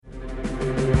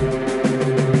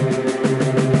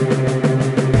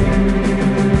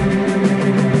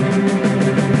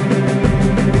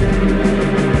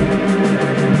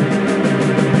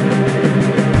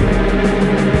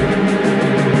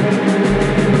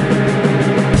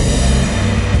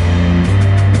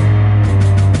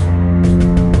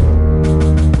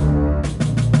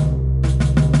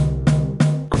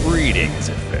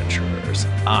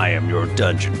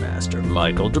Dungeon Master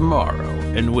Michael Demaro,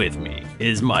 and with me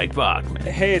is Mike Bachman.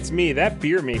 Hey, it's me. That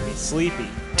beer made me sleepy.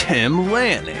 Tim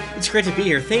Lanning. It's great to be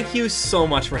here. Thank you so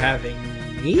much for having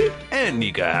me. And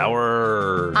Nika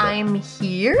Howard. I'm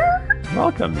here?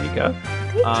 Welcome, Nika.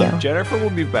 Thank you. Jennifer will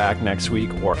be back next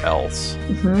week or else.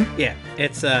 Mm-hmm. Yeah,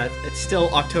 it's still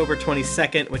October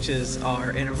 22nd, which is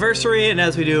our anniversary, and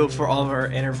as we do for all of our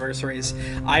anniversaries,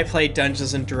 I play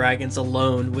Dungeons & Dragons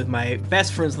alone with my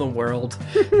best friends in the world,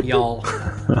 y'all.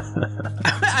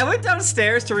 I went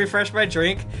downstairs to refresh my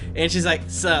drink, and she's like,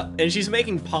 sup? And she's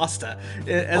making pasta.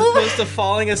 As opposed to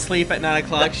falling asleep at 9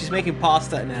 o'clock, she's making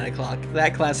pasta at 9 o'clock.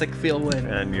 That classic feel win.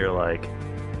 And you're like,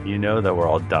 you know that we're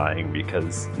all dying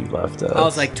because you left us. I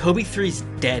was like, Toby 3's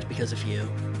dead because of you.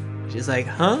 She's like,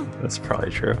 huh? That's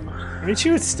probably true. I mean, she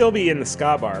would still be in the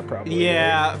ska bar, probably.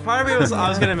 Yeah, part of me was I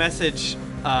was gonna message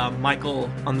Michael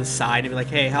on the side and be like,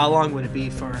 hey, how long would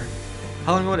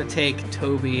it take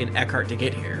Toby and Eckhart to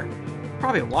get here?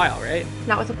 Probably a while, right?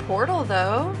 Not with a portal,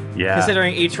 though. Yeah.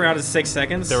 Considering each round is 6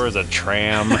 seconds. There was a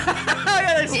tram. I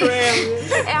got a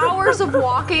tram. Hours of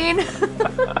walking.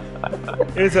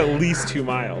 It's at least 2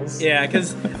 miles. Yeah,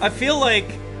 because I feel like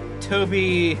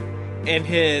Toby and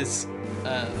his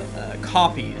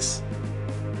copies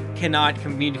cannot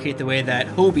communicate the way that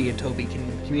Hobie and Toby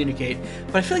can communicate,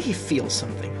 but I feel like he feels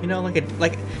something, you know, like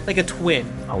a twin.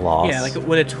 A loss. Yeah, like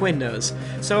when a twin knows.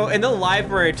 So in the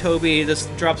library, Toby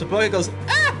just drops a book and goes,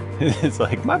 ah! It's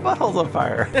like, my butthole's on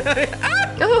fire.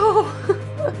 Oh.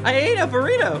 I ate a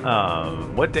burrito.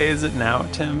 What day is it now,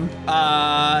 Tim?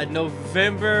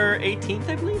 November 18th,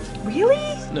 I believe.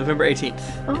 Really? November 18th.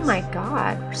 Oh my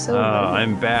god, we're so late.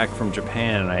 I'm back from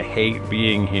Japan and I hate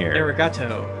being here.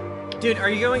 Arigato. Dude, are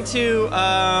you going to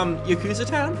Yakuza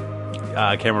Town?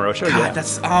 Kamurocho, God, yeah.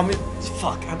 that's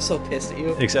fuck. I'm so pissed at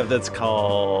you. Except that's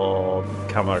called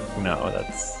No,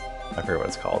 that's I forget what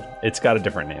it's called. It's got a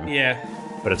different name. Yeah.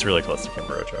 But it's really close to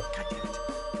Kamurocho. God damn it.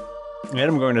 And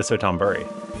I'm going to Sotonbori.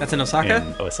 That's in Osaka?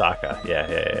 In Osaka.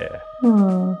 Yeah.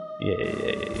 Yeah.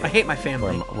 I hate my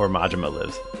family. Where Majima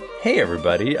lives. Hey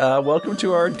everybody, welcome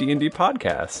to our D&D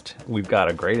podcast. We've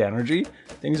got a great energy.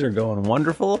 Things are going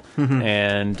wonderful.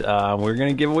 And we're going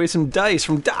to give away some dice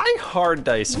from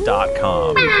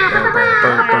dieharddice.com.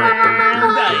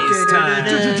 Dice time!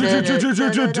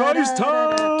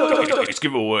 Dice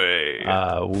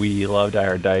giveaway! We love Die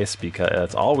Hard Dice because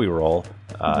that's all we roll.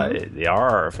 They are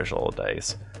our official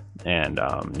dice. And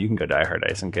you can go Die Hard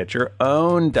Dice and get your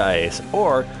own dice.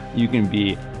 Or you can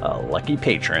be a lucky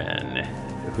patron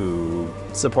who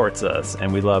supports us,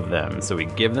 and we love them, so we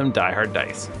give them Die Hard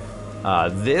Dice.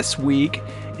 This week,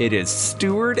 it is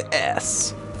Stuart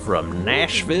S. from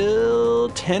Nashville,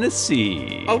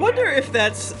 Tennessee. I wonder if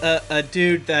that's a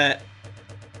dude that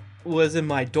was in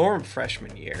my dorm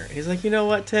freshman year. He's like, you know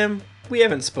what, Tim? We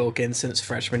haven't spoken since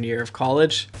freshman year of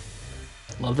college.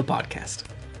 Love the podcast.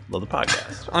 Love the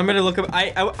podcast. I'm gonna look up.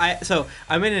 So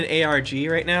I'm in an ARG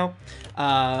right now,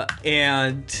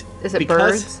 and is it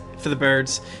birds? For the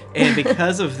birds, and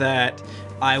because of that,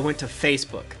 I went to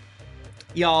Facebook.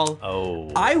 Y'all,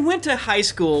 I went to high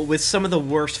school with some of the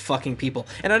worst fucking people.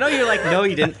 And I know you're like, no,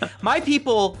 you didn't. My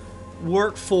people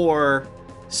work for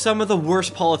some of the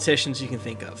worst politicians you can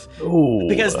think of. Ooh.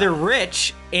 Because they're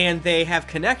rich and they have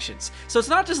connections. So it's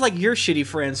not just like your shitty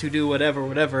friends who do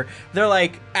whatever. They're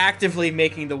like actively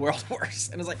making the world worse.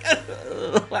 And it's like,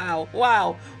 wow.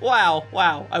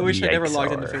 I wish I never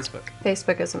logged into Facebook.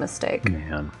 Facebook is a mistake.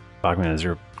 Man. Bachman, is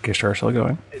your Kickstarter still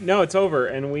going? No, it's over,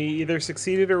 and we either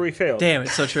succeeded or we failed. Damn,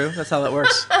 it's so true. That's how that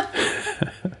works.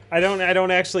 I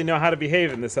don't actually know how to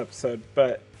behave in this episode,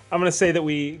 but I'm going to say that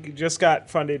we just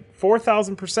got funded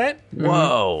 4,000%.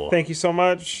 Whoa. Thank you so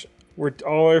much.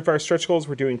 All of our stretch goals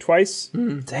we're doing twice.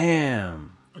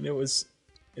 Damn. And it was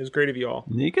great of you all.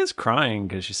 Nika's crying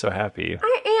because she's so happy.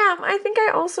 I am. I think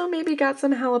I also maybe got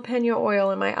some jalapeno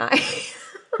oil in my eye.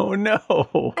 Oh no.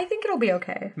 I think it'll be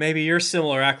okay. Maybe your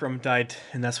simulacrum died,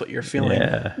 and that's what you're feeling.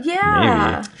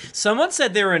 Yeah. Maybe. Someone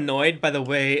said they were annoyed by the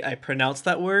way I pronounced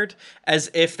that word, as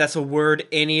if that's a word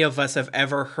any of us have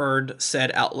ever heard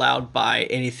said out loud by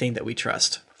anything that we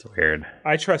trust. It's weird.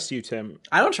 I trust you, Tim.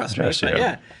 I don't trust me, you. but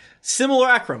yeah.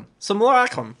 Simulacrum.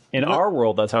 In our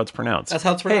world, that's how it's pronounced. That's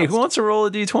how it's pronounced. Hey, who wants to roll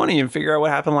a d20 and figure out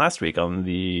what happened last week on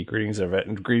the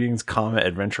Greetings, comma,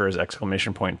 Adventurers, !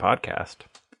 podcast?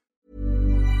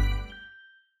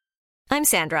 I'm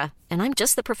Sandra, and I'm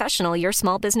just the professional your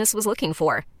small business was looking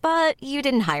for. But you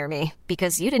didn't hire me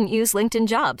because you didn't use LinkedIn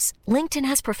Jobs. LinkedIn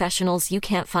has professionals you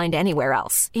can't find anywhere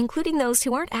else, including those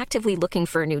who aren't actively looking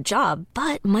for a new job,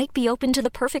 but might be open to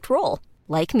the perfect role,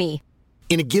 like me.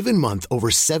 In a given month, over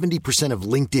 70% of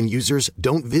LinkedIn users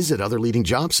don't visit other leading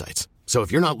job sites. So if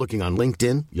you're not looking on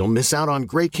LinkedIn, you'll miss out on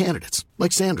great candidates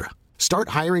like Sandra. Start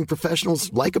hiring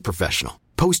professionals like a professional.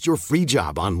 Post your free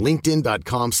job on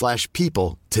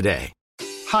linkedin.com/people today.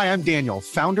 Hi, I'm Daniel,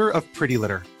 founder of Pretty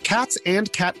Litter. Cats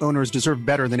and cat owners deserve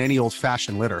better than any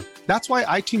old-fashioned litter. That's why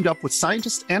I teamed up with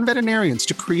scientists and veterinarians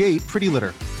to create Pretty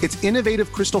Litter. Its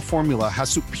innovative crystal formula has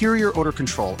superior odor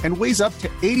control and weighs up to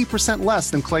 80% less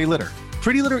than clay litter.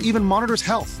 Pretty Litter even monitors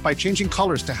health by changing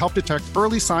colors to help detect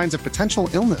early signs of potential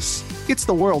illness. It's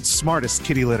the world's smartest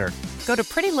kitty litter. Go to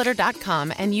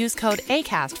prettylitter.com and use code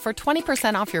ACAST for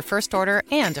 20% off your first order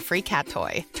and a free cat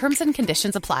toy. Terms and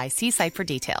conditions apply. See site for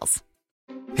details.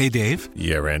 Hey, Dave.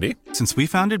 Yeah, Randy? Since we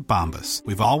founded Bombas,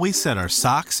 we've always said our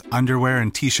socks, underwear,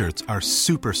 and T-shirts are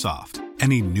super soft.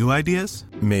 Any new ideas?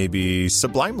 Maybe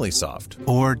sublimely soft.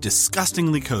 Or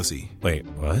disgustingly cozy. Wait,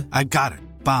 what? I got it.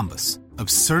 Bombas.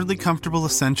 Absurdly comfortable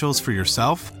essentials for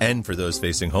yourself and for those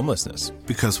facing homelessness.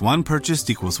 Because one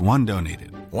purchased equals one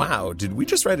donated. Wow, did we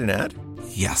just write an ad?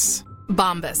 Yes.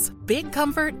 Bombas. Big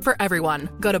comfort for everyone.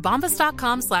 Go to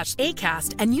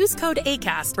bombas.com/ACAST and use code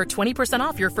ACAST for 20%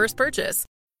 off your first purchase.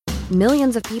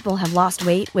 Millions of people have lost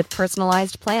weight with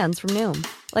personalized plans from Noom.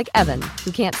 Like Evan,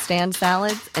 who can't stand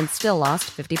salads and still lost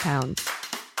 50 pounds.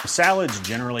 Salads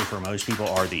generally for most people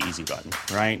are the easy button,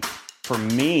 right? For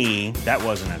me, that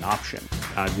wasn't an option.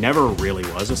 I never really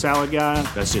was a salad guy.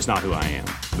 That's just not who I am.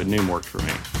 But Noom worked for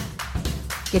me.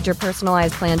 Get your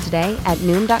personalized plan today at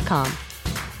Noom.com.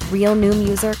 Real Noom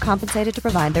user compensated to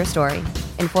provide their story.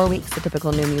 In 4 weeks, the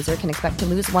typical Noom user can expect to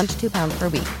lose 1 to 2 pounds per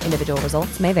week. Individual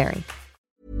results may vary.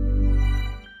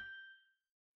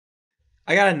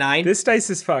 I got a 9. This dice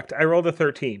is fucked. I rolled a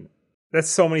 13. That's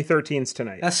so many 13s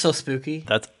tonight. That's so spooky.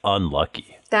 That's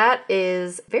unlucky. That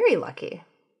is very lucky.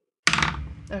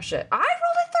 Oh shit! I rolled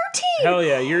a 13. Hell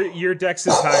yeah, your dex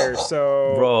is higher.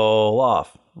 So roll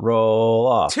off. 2.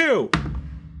 I rolled a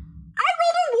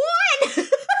 1.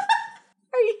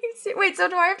 Are you wait? So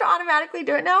do I have to automatically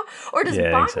do it now, or does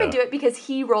Bachman do it because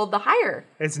he rolled the higher?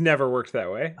 It's never worked that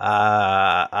way.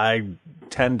 I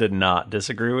tend to not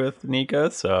disagree with Nico,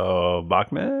 so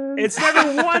Bachman. It's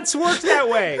never once worked that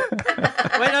way.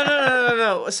 Wait,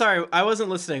 no. Sorry, I wasn't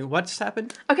listening. What just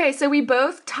happened? Okay, so we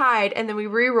both tied, and then we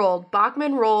re-rolled.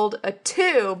 Bachman rolled a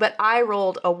 2, but I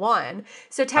rolled a 1.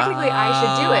 So technically, I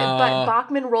should do it. But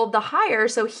Bachman rolled the higher,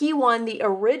 so he won the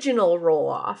original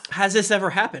roll-off. Has this ever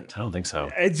happened? I don't think so.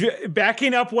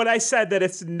 Backing up what I said, that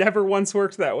it's never once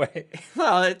worked that way.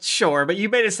 Well, sure, but you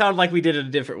made it sound like we did it a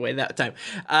different way that time.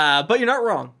 But you're not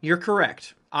wrong. You're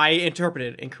correct. I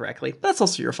interpreted it incorrectly. That's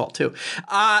also your fault too.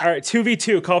 All right,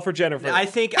 2v2. Call for Jennifer. I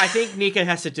think Nika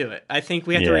has to do it. I think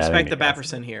we have to respect the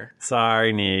Bapperson here.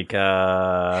 Sorry,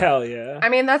 Nika. Hell yeah. I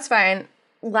mean, that's fine.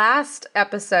 Last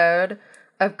episode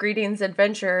of Greetings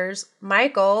Adventures,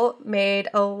 Michael made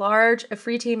a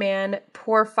free tea man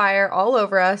pour fire all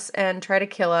over us and try to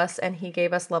kill us, and he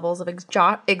gave us levels of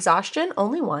exhaustion,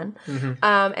 only one. Mm-hmm.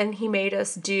 And he made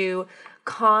us do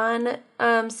con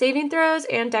saving throws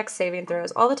and dex saving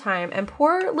throws all the time, and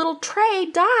poor little Trey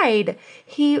died.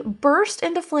 He burst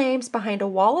into flames behind a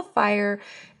wall of fire,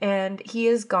 and he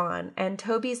is gone. And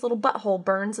Toby's little butthole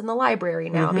burns in the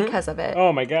library now because of it.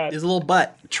 Oh my god. His little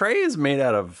butt. Trey is made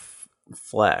out of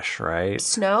flesh, right?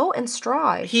 Snow and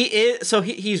straw. He is, so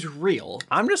he's real.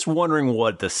 I'm just wondering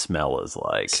what the smell is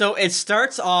like. So it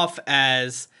starts off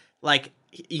as like,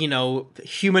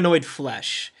 humanoid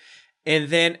flesh. And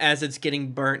then as it's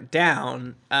getting burnt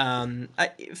down,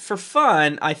 for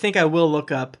fun, I think I will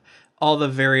look up all the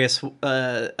various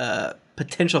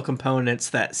potential components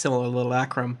that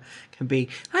simulacrum can be.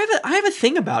 I have a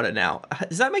thing about it now.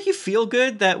 Does that make you feel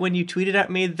good that when you tweeted at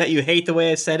me that you hate the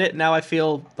way I said it, now I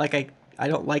feel like I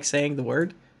don't like saying the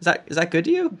word? Is that good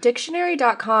to you?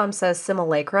 Dictionary.com says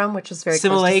simulacrum, which is very close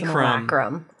to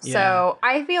simulacrum. Yeah. So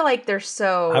I feel like they're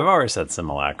so... I've always said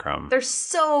simulacrum. They're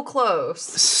so close.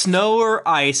 Snow or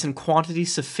ice in quantity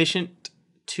sufficient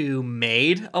to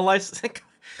made a life...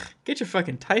 Get your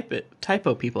fucking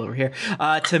typo people over here.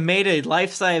 To made a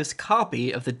life-size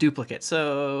copy of the duplicate.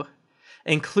 So,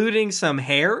 including some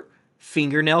hair,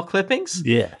 fingernail clippings,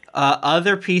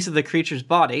 other piece of the creature's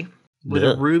body... With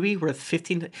a ruby worth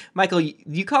 15... Michael,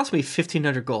 you cost me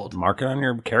 1,500 gold. Mark it on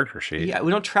your character sheet. Yeah, we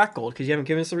don't track gold because you haven't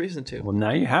given us a reason to. Well, now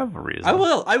you have a reason. I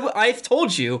will. I've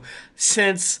told you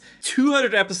since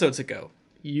 200 episodes ago.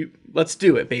 Let's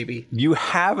do it, baby. You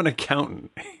have an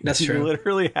accountant. That's true. You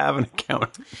literally have an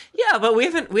accountant. Yeah, but we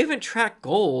haven't tracked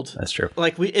gold. That's true.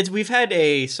 Like we've had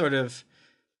a sort of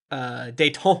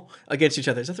détente against each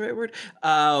other. Is that the right word?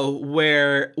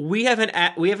 Where we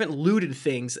haven't looted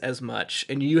things as much,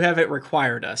 and you haven't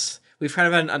required us. We've kind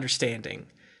of had an understanding.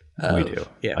 We do.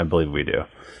 Yeah, I believe we do.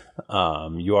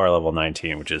 You are level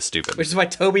 19, which is stupid. Which is why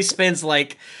Toby spends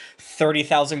like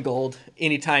 30,000 gold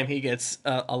anytime he gets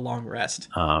a long rest.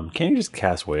 Can't you just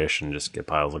cast Wish and just get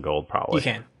piles of gold? Probably. You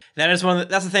can. That is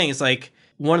that's the thing. Is like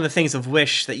one of the things of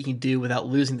Wish that you can do without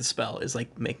losing the spell is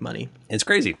like make money. It's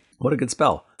crazy. What a good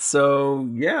spell. So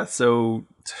yeah,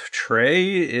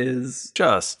 Trey is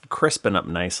just crisping up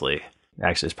nicely.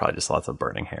 Actually, it's probably just lots of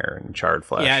burning hair and charred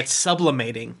flesh. Yeah, it's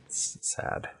sublimating. It's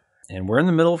sad. And we're in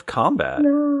the middle of combat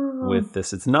with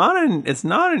this. It's not an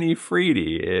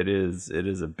Ifriti. It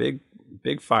is a big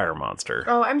fire monster.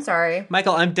 Oh, I'm sorry.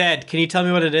 Michael, I'm dead. Can you tell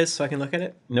me what it is so I can look at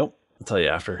it? Nope. I'll tell you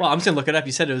after. Well, I'm just going to look it up.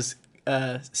 You said it was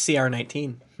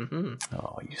CR19. Mm-hmm.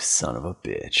 Oh, you son of a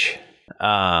bitch.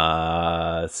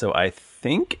 So I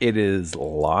think it is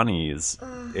Lonnie's.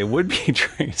 It would be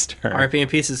Trey's turn. RP in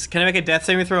pieces. Can I make a death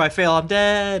saving throw? I fail. I'm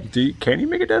dead. Can you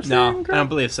make a death saving throw? I don't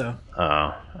believe so.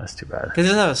 Oh, that's too bad. Because it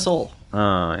doesn't have a soul.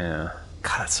 Oh, yeah.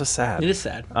 God, that's so sad. It is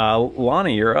sad.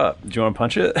 Lonnie, you're up. Do you want to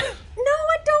punch it? No,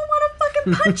 I don't want to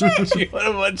fucking punch it. Do you want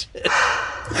to punch it?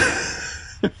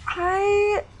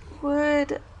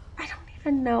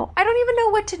 I don't even know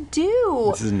what to do.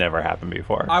 This has never happened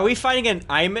before. Are we fighting an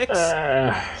iMix?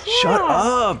 Shut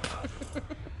up.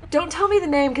 Don't tell me the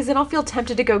name, because then I'll feel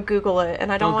tempted to go Google it, and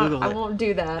I won't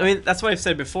do that. I mean, that's what I've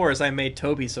said before, is I made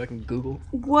Toby so I can Google.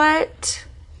 What?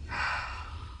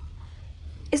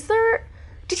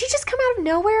 Did he just come out of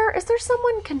nowhere? Is there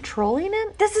someone controlling him?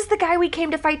 This is the guy we came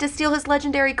to fight to steal his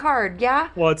legendary card, yeah?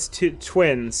 Well, it's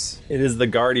twins. It is the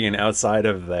Guardian outside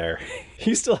of there.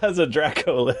 He still has a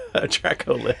Draco Lich.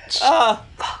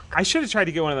 I should have tried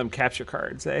to get one of them capture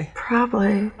cards, eh?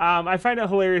 Probably. I find it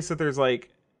hilarious that there's like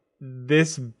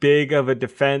this big of a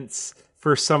defense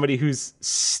for somebody who's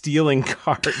stealing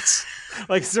cards.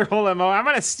 Like it's their whole MO. I'm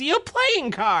gonna steal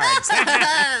playing cards.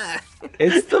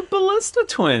 It's the Ballista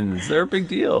twins. They're a big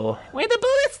deal. We're the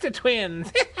Ballista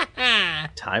twins.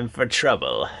 Time for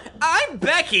trouble. I'm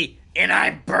Becky, and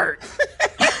I'm Bert.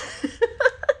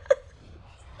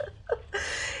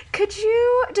 Could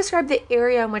you describe the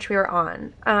area in which we were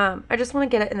on? I just want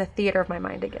to get it in the theater of my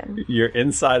mind again. You're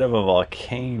inside of a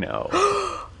volcano.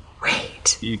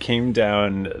 Wait. You came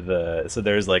down so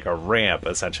there's like a ramp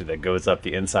essentially that goes up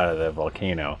the inside of the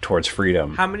volcano towards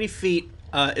freedom. How many feet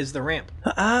is the ramp?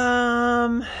 It's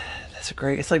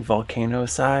like volcano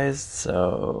sized,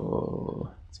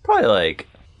 so it's probably like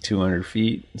 200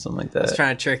 feet, something like that. I was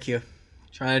trying to trick you.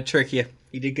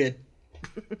 You did good.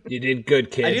 You did good,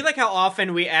 kid. I do like how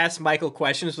often we ask Michael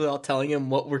questions without telling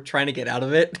him what we're trying to get out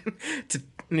of it.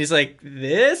 And he's like,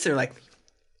 this? And we're like,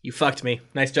 you fucked me.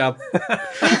 Nice job. In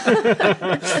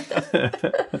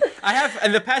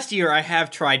the past year, I have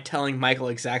tried telling Michael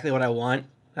exactly what I want.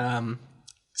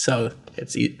 So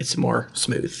it's more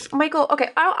smooth. Michael, okay,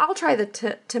 I'll try the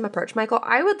Tim approach. Michael,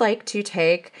 I would like to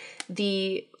take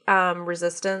the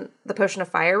the potion of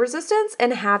fire resistance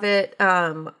and have it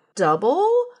double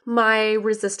my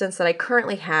resistance that I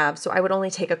currently have, so I would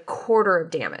only take a quarter of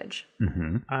damage.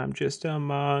 Mm-hmm. I'm just a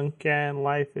monk and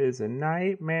life is a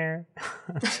nightmare.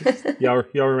 Y'all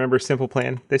remember Simple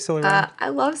Plan? They still around? I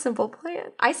love Simple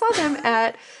Plan. I saw them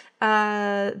at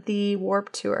the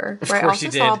Warp Tour, where I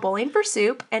also saw Bowling for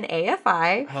Soup and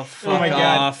AFI. Oh, fuck my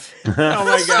off. God. Oh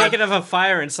my God. Speaking of a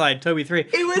fire inside Toby 3.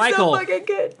 It was Michael, so fucking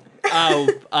good.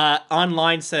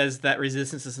 online says that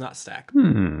resistance does not stack.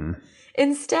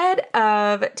 Instead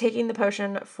of taking the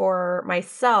potion for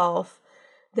myself,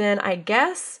 then I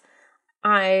guess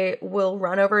I will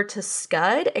run over to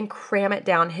Scud and cram it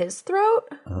down his throat.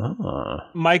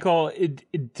 Michael,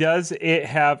 does it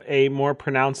have a more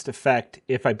pronounced effect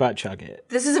if I butt chug it?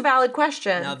 This is a valid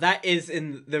question. Now that is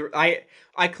in the...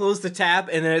 I closed the tab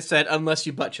and then it said, unless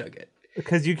you butt chug it.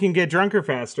 Because you can get drunker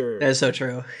faster. That is so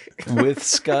true. With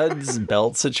Scud's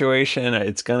belt situation,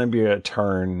 it's going to be a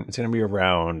turn. It's going to be a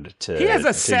round to, he has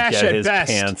a sash get at his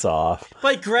best. pants off.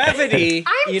 But gravity,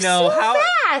 I'm so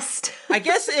fast. I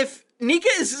guess if Nika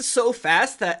is so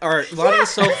fast or Lonnie is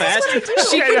so fast,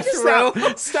 she can throw.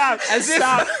 Stop.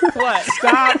 What?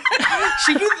 Stop.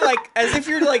 She can as if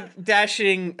you're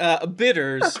dashing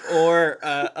bitters or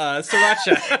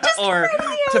sriracha or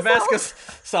Tabasco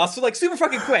sauce, so super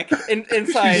fucking quick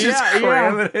inside. She's just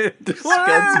cramming it into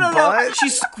Scud's butt.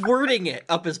 She's squirting it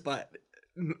up his butt.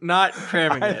 Not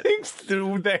cramming it. I think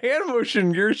through the hand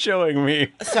motion you're showing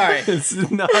me. Sorry. It's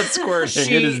not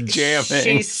squirting. It is jamming.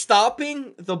 She's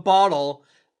stopping the bottle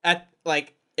at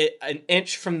an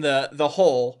inch from the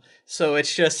hole. So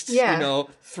it's just,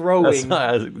 throwing.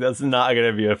 That's not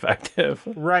going to be effective.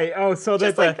 Right. Oh, so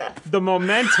that the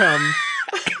momentum.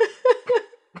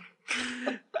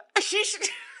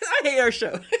 I hate our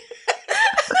show.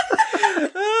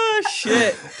 Oh,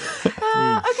 shit.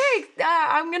 Okay,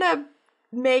 I'm gonna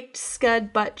make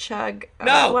Scud butt chug. No!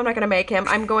 Well, I'm not gonna make him.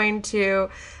 I'm going to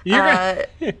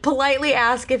politely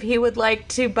ask if he would like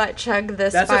to butt chug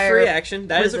this That's fire. a free action.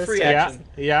 That is a free action.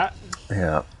 Yeah.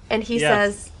 And he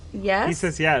says yes. He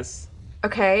says yes.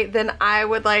 Okay, then I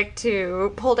would like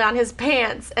to pull down his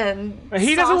pants and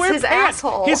He doesn't wear his pants.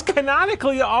 asshole. He's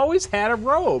canonically always had a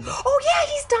robe. Oh yeah,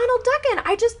 he's Donald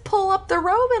Duckin. I just pull up the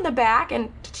robe in the back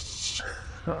and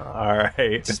All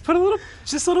right. Just put a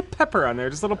little pepper on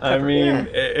there. Just a little pepper. I mean,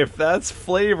 if that's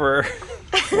flavor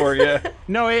for you.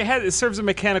 No, it serves a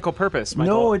mechanical purpose,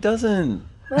 Michael. No, it doesn't.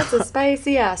 that's a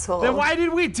spicy asshole. Then why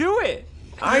did we do it?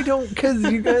 I don't, because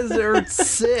you guys are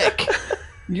sick.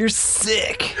 You're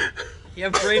sick. You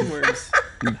have brain worms.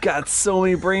 You've got so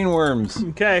many brain worms.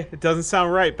 Okay, it doesn't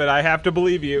sound right, but I have to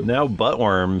believe you. Now butt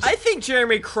worms. I think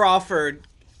Jeremy Crawford,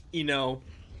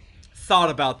 thought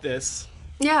about this.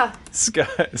 Yeah.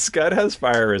 Scud has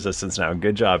fire resistance now.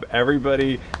 Good job.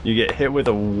 Everybody, you get hit with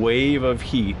a wave of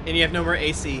heat. And you have no more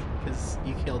AC, because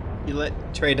you let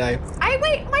Trey die.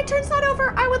 Wait, my turn's not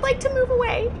over. I would like to move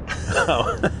away.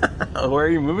 Oh. Where are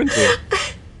you moving to?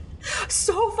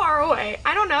 So far away.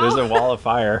 I don't know. There's a wall of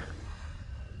fire.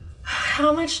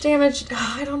 How much damage?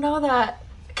 I don't know that.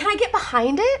 Can I get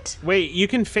behind it? Wait, you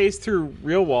can phase through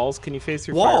real walls. Can you phase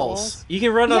through walls? firewalls? You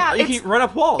can run up. You can run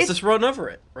up walls. Just run over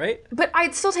it, right? But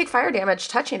I'd still take fire damage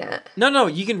touching it. No.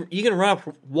 You can run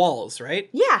up walls, right?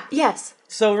 Yeah. Yes.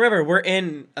 So remember, we're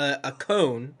in a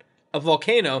cone, a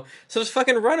volcano. So just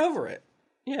fucking run over it.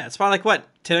 Yeah, it's probably like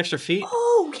 10 extra feet.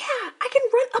 Oh yeah, I can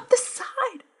run up the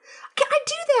side. Can I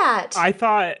do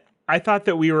that? I thought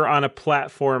that we were on a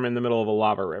platform in the middle of a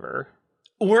lava river.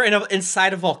 We're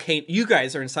inside a volcano. You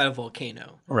guys are inside a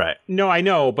volcano. Right. No, I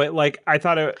know, but I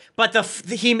thought it. But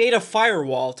he made a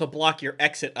firewall to block your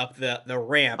exit up the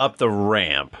ramp. Up the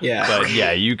ramp. Yeah. But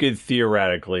yeah, you could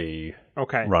theoretically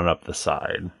run up the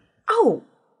side. Oh,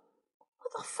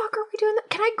 what the fuck are we doing?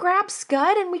 Can I grab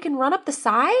Scud and we can run up the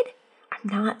side? I'm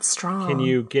not strong. Can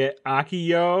you get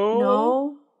Akiyo?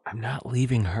 No. I'm not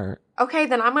leaving her. Okay,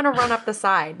 then I'm gonna run up the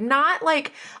side. Not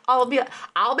like I'll be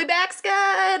back,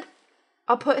 Scud.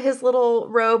 I'll put his little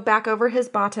robe back over his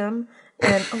bottom,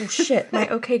 and oh shit, my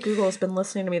OK Google has been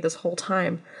listening to me this whole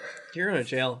time. You're in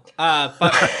jail.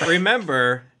 But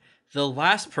remember, the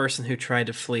last person who tried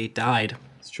to flee died.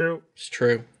 It's true. It's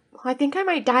true. Well, I think I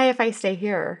might die if I stay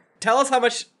here. Tell us how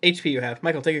much HP you have.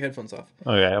 Michael, take your headphones off.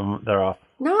 Okay, they're off.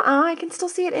 No, I can still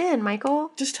see it in,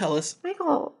 Michael. Just tell us.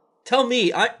 Michael. Tell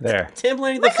me. There. Tim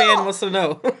Laney the fan wants to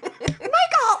know.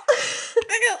 Michael!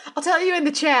 I'll tell you in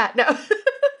the chat. No.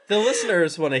 The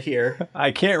listeners want to hear.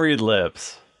 I can't read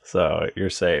lips, so you're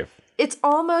safe. It's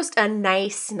almost a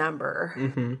nice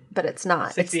number, but it's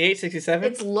not. 68, 67?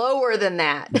 It's lower than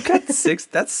that. You got 6.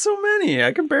 That's so many.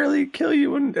 I can barely kill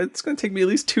you, and it's going to take me at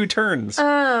least 2 turns.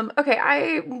 Okay,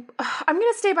 I'm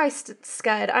gonna stay by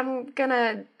Scud. I'm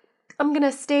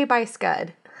gonna stay by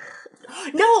Scud.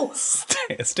 No!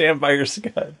 Stand by your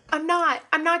Scud. I'm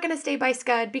not gonna stay by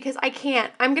Scud because I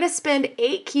can't. I'm gonna spend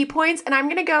 8 key points and I'm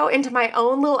gonna go into my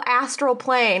own little astral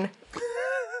plane.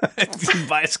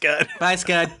 Bye, Scud. Bye,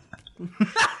 Scud.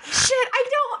 Shit, I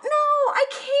don't know. I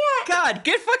can't. God,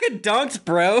 get fucking dunked,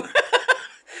 bro.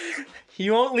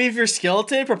 You won't leave your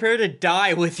skeleton? Prepare to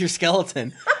die with your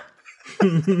skeleton.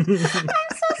 I'm so sorry.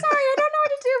 I don't know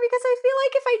what to do because I feel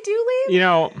like if I do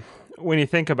leave... When you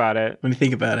think about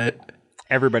it,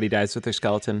 everybody dies with their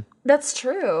skeleton. That's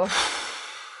true.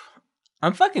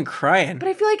 I'm fucking crying. But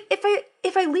I feel like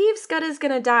if I leave, Scud is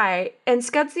gonna die, and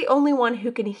Scud's the only one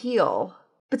who can heal.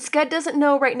 But Scud doesn't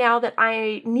know right now that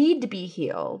I need to be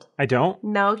healed. I don't?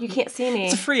 No, you can't see me.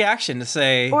 It's a free action to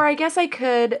say. Or I guess I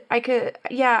could,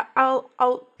 yeah,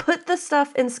 I'll put the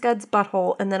stuff in Scud's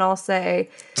butthole, and then I'll say...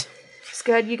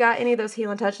 Scud, you got any of those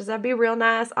healing touches? That'd be real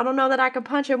nice. I don't know that I could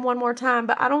punch him one more time,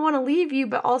 but I don't want to leave you,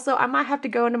 but also I might have to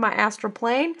go into my astral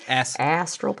plane.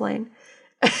 Astral plane.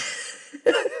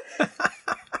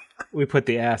 We put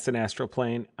the ass in astral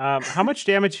plane. How much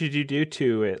damage did you do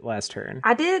to it last turn?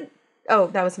 I did... Oh,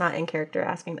 that was not in character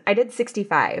asking. I did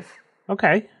 65.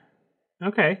 Okay.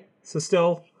 So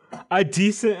still a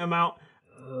decent amount.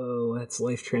 Oh, that's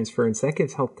life transference. That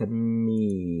gives help to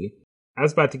me. I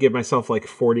was about to give myself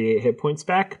 48 hit points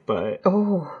back, but...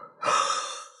 Oh.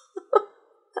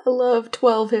 I love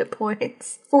 12 hit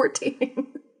points. 14.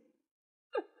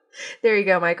 There you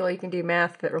go, Michael. You can do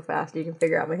math real fast. You can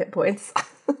figure out my hit points.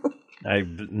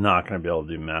 I'm not going to be able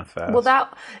to do math fast. Well,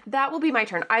 that will be my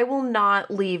turn. I will not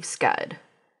leave Scud.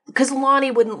 Because Lonnie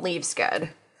wouldn't leave Scud.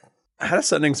 How does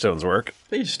sending stones work?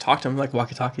 You just talk to them like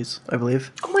walkie-talkies, I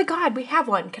believe. Oh my god, we have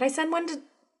one. Can I send one to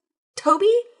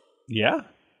Toby? Yeah.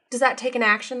 Does that take an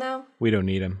action, though? We don't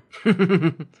need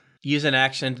him. Use an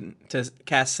action to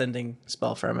cast sending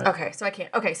spell from it. Okay, so I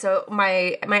can't. Okay, so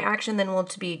my action then will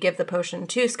to be give the potion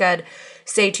to Scud,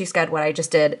 say to Scud what I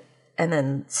just did, and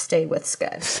then stay with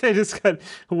Scud. Say to Scud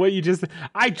what you just...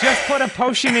 I just put a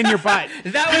potion in your butt.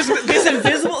 That was this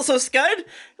invisible. So Scud,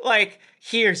 like,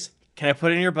 can I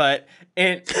put it in your butt?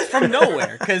 And from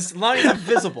nowhere, because Lonnie's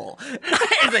invisible.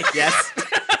 It's like, yes.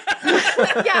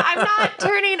 Yeah, I'm not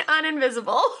turning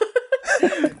uninvisible.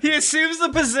 He assumes the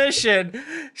position.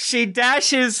 She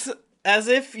dashes as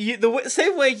if the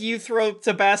same way you throw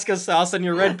Tabasco sauce on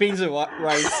your red beans and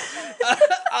rice.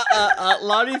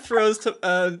 Lonnie throws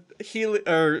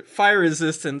fire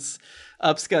resistance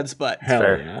up Scud's butt. Hell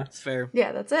yeah. It's fair.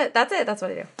 Yeah, that's it. That's what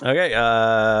I do. Okay,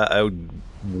 a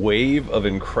wave of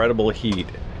incredible heat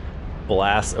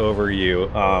blasts over you.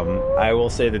 I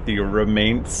will say that the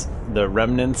remnants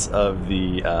of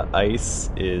the ice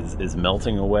is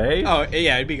melting away. Oh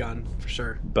yeah, it'd be gone for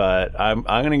sure. But I'm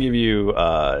gonna give you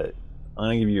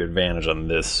advantage on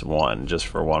this one just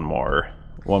for one more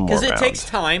round. Because it takes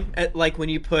time, like when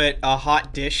you put a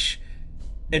hot dish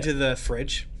into the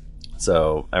fridge.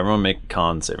 So everyone make a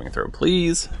con saving throw,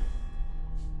 please.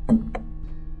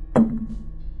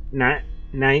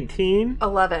 19?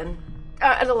 11.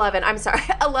 At 11, I'm sorry.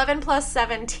 11 plus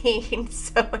 17,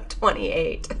 so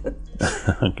 28.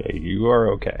 Okay, you are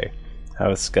okay.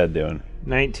 How is Scud doing?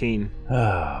 19.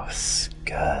 Oh,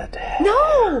 Scud.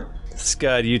 No!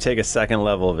 Scud, you take a second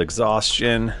level of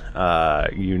exhaustion.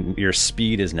 Your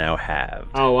speed is now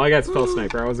halved. Oh, well, I got Spell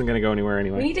Sniper. I wasn't going to go anywhere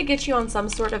anyway. We need to get you on some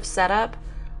sort of setup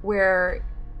where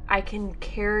I can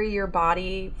carry your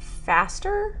body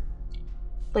faster.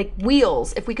 Like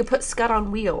wheels. If we could put Scud on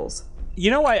wheels. You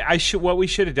know what we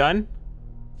should have done?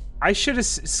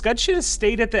 Scud should have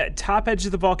stayed at the top edge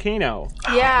of the volcano.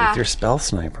 Yeah. With your Spell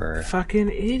Sniper. Fucking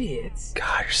idiots.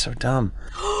 God, you're so dumb.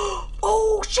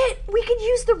 Oh, shit. We could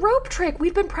use the rope trick.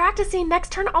 We've been practicing.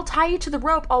 Next turn, I'll tie you to the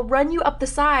rope. I'll run you up the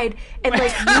side and,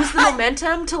 like, use the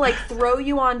momentum to, like, throw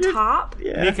you on top.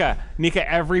 Yeah.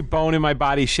 Nika, every bone in my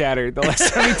body shattered the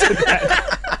last time we did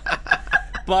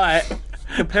that. But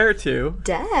compared to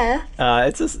death,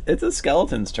 it's a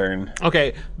skeleton's turn.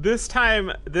 Okay, this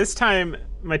time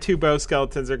my two bow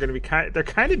skeletons are going to be they're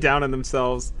kind of down on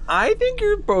themselves. I think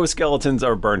your bow skeletons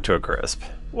are burnt to a crisp.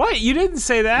 What? You didn't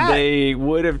say that. They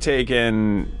would have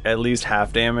taken at least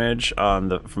half damage from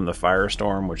the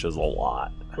firestorm, which is a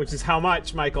lot. Which is how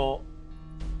much, Michael?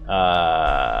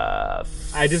 I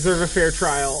deserve a fair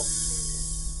trial.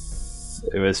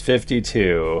 It was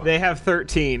 52. They have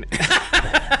 13.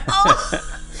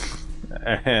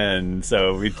 And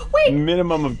so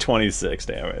minimum of 26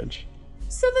 damage.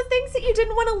 So the things that you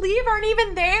didn't want to leave aren't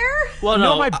even there? Well,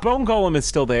 no, my bone golem is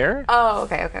still there. Oh,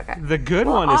 okay. The good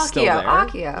one is still there.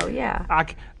 Akio, yeah.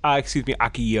 Excuse me,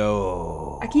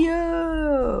 Akio.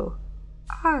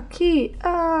 How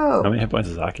many hit points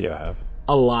does Akio have?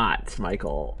 A lot,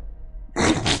 Michael.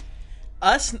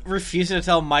 Us refusing to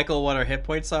tell Michael what our hit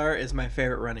points are is my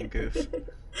favorite running goof.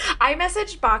 I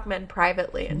messaged Bachman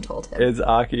privately and told him. It's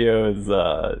Akio's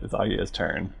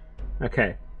turn.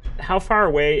 Okay. How far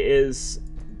away is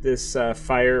this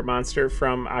fire monster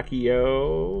from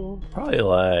Akio? Probably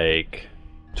like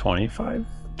 20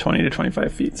 to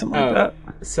 25 feet, something like that.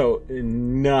 So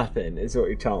nothing is what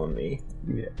you're telling me.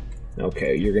 Yeah.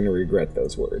 Okay, you're going to regret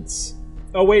those words.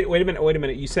 Oh, wait a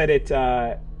minute. You said it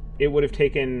would have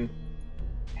taken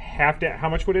half how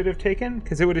much would it have taken?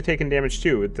 Because it would have taken damage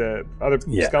too with the other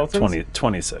skeletons?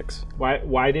 26.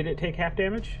 Why did it take half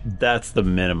damage? That's the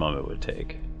minimum it would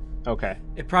take. Okay.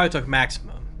 It probably took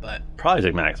maximum, but...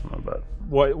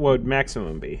 What would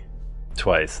maximum be?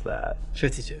 Twice that.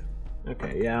 52.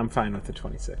 Okay, yeah, I'm fine with the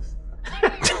 26.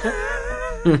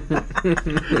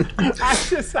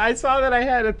 I saw that I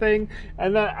had a thing,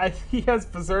 and then he has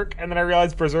Berserk, and then I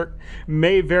realized Berserk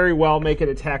may very well make it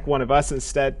attack one of us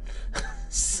instead.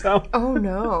 So, oh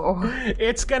no!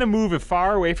 It's gonna move as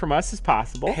far away from us as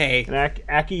possible. Hey, and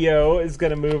Akio is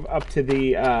gonna move up to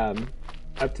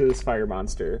this fire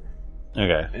monster.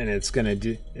 Okay, and it's gonna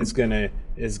do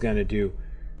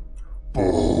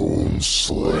Bone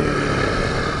Slam.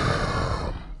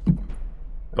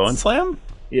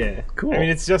 Yeah, cool. I mean,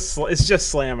 it's just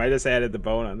slam. I just added the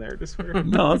bone on there just for.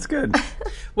 No, that's good.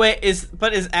 Wait, is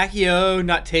Akio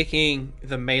not taking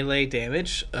the melee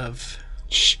damage of?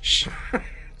 Shh.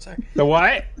 Sorry. The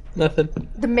what? Nothing.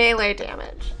 The melee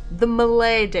damage. The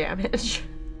melee damage.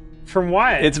 From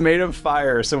what? It's made of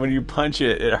fire, so when you punch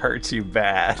it, it hurts you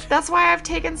bad. That's why I've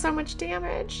taken so much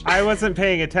damage. I wasn't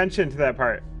paying attention to that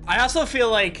part. I also feel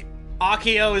like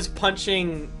Akio is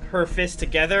punching her fists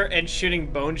together and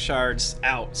shooting bone shards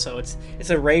out, so it's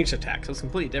a ranged attack, so it's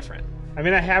completely different. I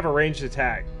mean, I have a ranged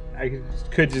attack. I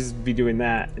could just be doing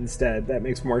that instead. That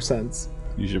makes more sense.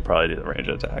 You should probably do the ranged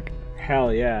attack.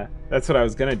 Hell yeah. That's what I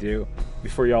was going to do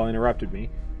before y'all interrupted me.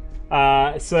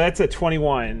 So that's a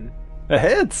 21. It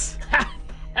hits.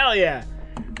 Hell yeah.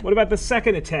 What about the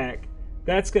second attack?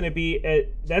 That's going to be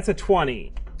that's a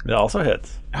 20. It also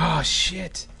hits. Oh,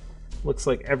 shit. Looks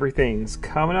like everything's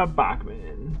coming up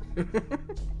Bachman.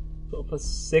 12 plus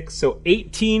 6, so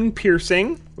 18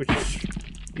 piercing, which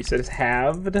you said is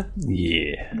halved.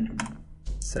 Yeah.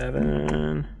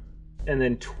 7, and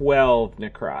then 12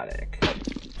 necrotic.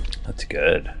 That's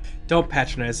good. Don't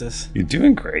patronize this. You're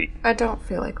doing great. I don't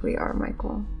feel like we are,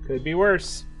 Michael. Could be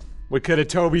worse. We could have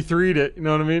Toby 3'd it, you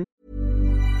know what I mean?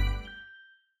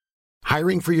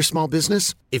 Hiring for your small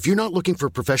business? If you're not looking for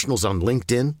professionals on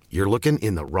LinkedIn, you're looking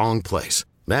in the wrong place.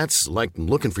 That's like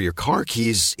looking for your car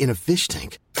keys in a fish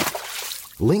tank.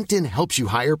 LinkedIn helps you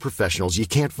hire professionals you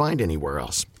can't find anywhere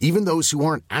else, even those who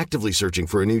aren't actively searching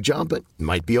for a new job but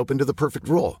might be open to the perfect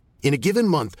role. In a given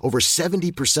month, over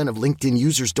 70% of LinkedIn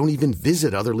users don't even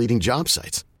visit other leading job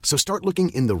sites. So start looking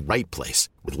in the right place.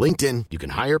 With LinkedIn, you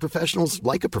can hire professionals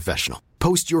like a professional.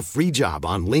 Post your free job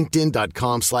on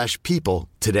linkedin.com/people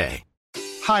today.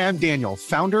 Hi, I'm Daniel,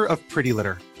 founder of Pretty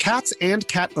Litter. Cats and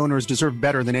cat owners deserve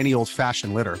better than any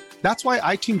old-fashioned litter. That's why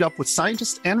I teamed up with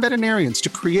scientists and veterinarians to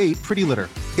create Pretty Litter.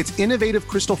 Its innovative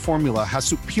crystal formula has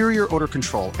superior odor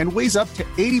control and weighs up to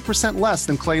 80% less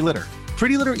than clay litter.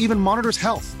 Pretty Litter even monitors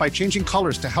health by changing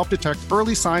colors to help detect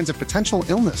early signs of potential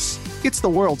illness. It's the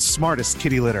world's smartest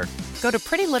kitty litter. Go to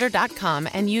prettylitter.com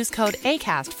and use code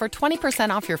ACAST for 20%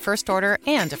 off your first order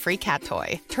and a free cat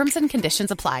toy. Terms and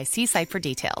conditions apply. See site for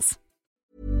details.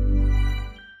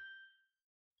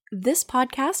 This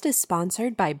podcast is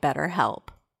sponsored by BetterHelp.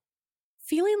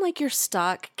 Feeling like you're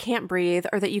stuck, can't breathe,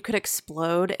 or that you could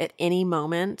explode at any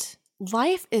moment?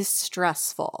 Life is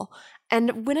stressful.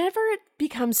 And whenever it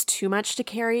becomes too much to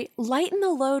carry, lighten the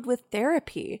load with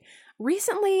therapy.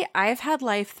 Recently, I've had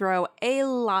life throw a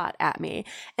lot at me,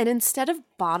 and instead of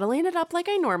bottling it up like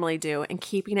I normally do and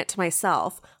keeping it to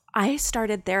myself, I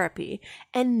started therapy,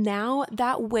 and now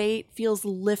that weight feels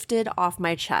lifted off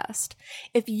my chest.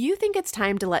 If you think it's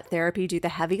time to let therapy do the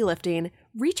heavy lifting,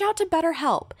 reach out to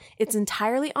BetterHelp. It's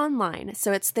entirely online,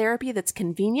 so it's therapy that's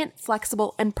convenient,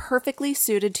 flexible, and perfectly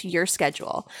suited to your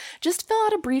schedule. Just fill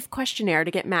out a brief questionnaire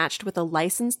to get matched with a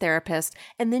licensed therapist,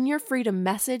 and then you're free to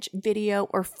message, video,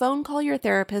 or phone call your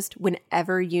therapist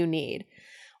whenever you need.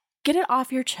 Get it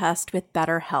off your chest with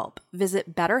BetterHelp.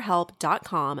 Visit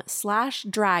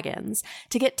betterhelp.com/dragons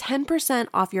to get 10%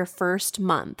 off your first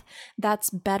month. That's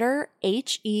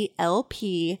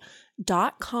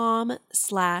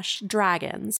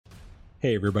betterhelp.com/dragons.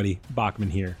 Hey everybody,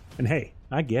 Bachman here. And hey,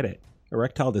 I get it.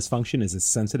 Erectile dysfunction is a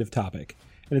sensitive topic,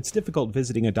 and it's difficult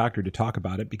visiting a doctor to talk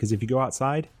about it because if you go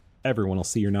outside, everyone will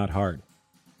see you're not hard.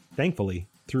 Thankfully,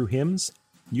 through HIMS,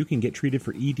 you can get treated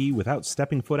for ED without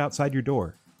stepping foot outside your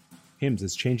door. HIMS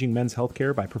is changing men's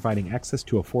healthcare by providing access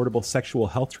to affordable sexual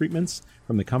health treatments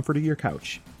from the comfort of your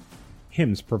couch.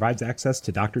 HIMS provides access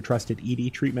to doctor-trusted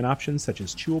ED treatment options such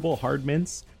as chewable hard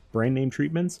mints, brand-name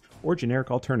treatments, or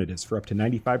generic alternatives for up to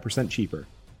 95% cheaper.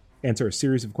 Answer a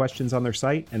series of questions on their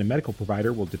site, and a medical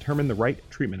provider will determine the right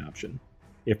treatment option.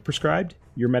 If prescribed,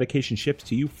 your medication ships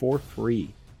to you for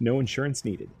free, no insurance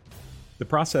needed. The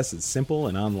process is simple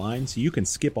and online, so you can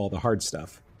skip all the hard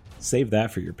stuff. Save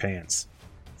that for your pants.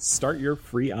 Start your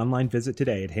free online visit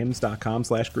today at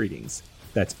hims.com/greetings.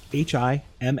 That's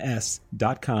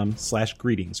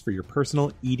HIMS.com/greetings for your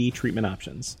personal ED treatment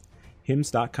options.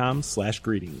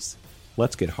 hims.com/greetings.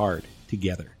 Let's get hard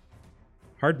together.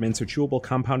 Hard mints are chewable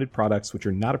compounded products which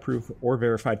are not approved or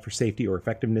verified for safety or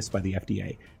effectiveness by the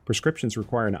FDA. Prescriptions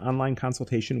require an online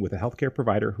consultation with a healthcare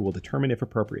provider who will determine if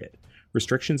appropriate.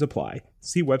 Restrictions apply.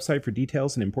 See website for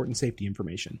details and important safety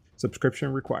information.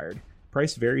 Subscription required.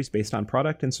 Price varies based on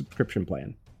product and subscription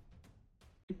plan.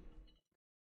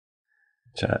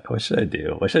 Chat, what should I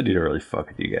do? What should I do to really fuck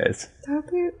with you guys?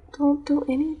 Don't do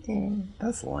anything.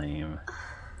 That's lame.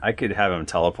 I could have him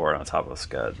teleport on top of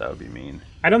Scud. That would be mean.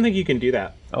 I don't think you can do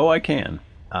that. Oh, I can.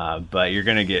 But you're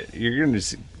gonna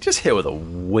just hit with a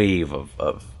wave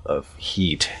of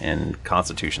heat and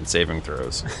Constitution saving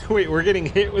throws. Wait, we're getting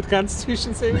hit with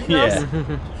Constitution saving throws?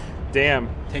 Yeah. Damn.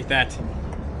 Take that.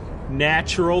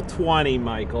 Natural 20,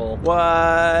 Michael.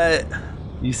 What?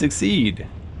 You succeed.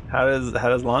 How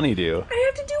does Lonnie do? I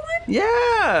have to do one?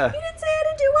 Yeah. You didn't say I had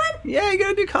to do one? Yeah, you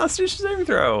gotta do Constitution saving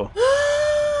throw.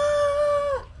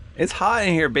 It's hot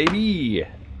in here, baby.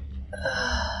 Fuck.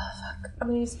 I'm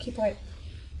gonna use the key point.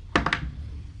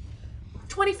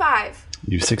 25.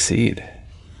 You succeed.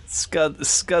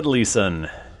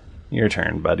 Scudleyson, your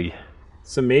turn, buddy.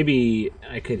 So maybe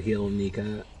I could heal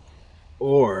Nika,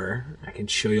 or I can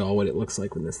show you all what it looks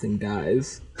like when this thing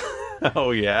dies.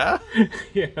 Oh, yeah?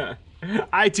 Yeah.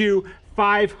 I do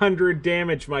 500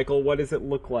 damage, Michael. What does it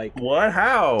look like? What?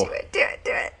 How? Do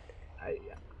it.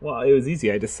 Well, it was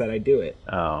easy. I just said I'd do it.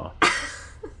 Oh.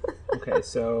 Okay,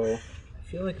 so I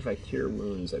feel like if I cure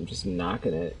wounds, I'm just not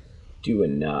going to do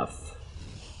enough.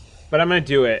 But I'm going to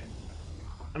do it.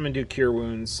 I'm going to do cure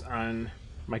wounds on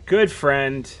my good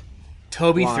friend...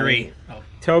 Toby Lonnie. 3. Oh.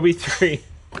 Toby 3.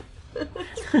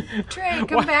 Trey,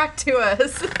 come back to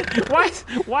us.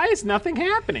 Why is nothing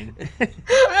happening? I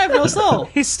have no soul.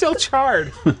 He's still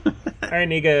charred. All right,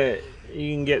 Nika,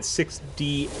 you can get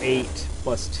 6d8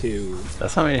 plus 2.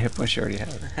 That's how many hit points you already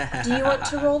have. Do you want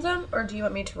to roll them, or do you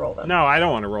want me to roll them? No, I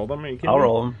don't want to roll them. Are you kidding I'll me?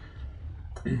 roll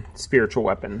them. Spiritual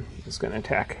weapon is going to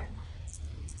attack.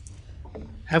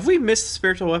 Have we missed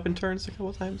spiritual weapon turns a couple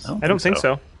of times? I don't think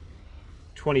so.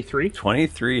 23?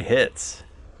 23 hits.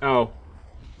 Oh.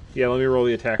 Yeah, let me roll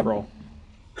the attack roll.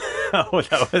 Oh,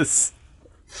 that was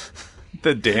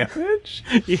the damage?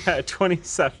 Yeah,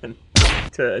 27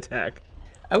 to attack.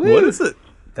 What is it?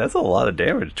 That's a lot of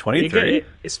damage. 23?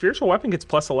 Spiritual weapon gets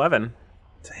plus 11.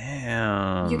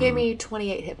 Damn. You gave me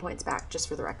 28 hit points back, just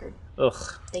for the record. Ugh.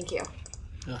 Thank you.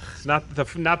 It's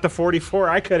not the 44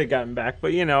 I could have gotten back,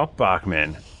 but you know.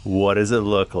 Bachman, what does it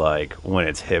look like when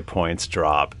its hit points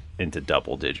drop into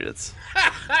double digits?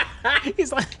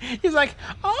 He's like,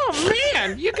 oh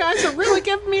man, you guys are really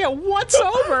giving me a what's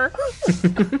over.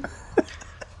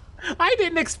 I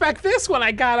didn't expect this when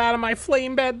I got out of my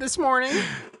flame bed this morning.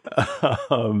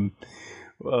 Tim,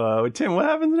 what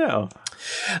happens now?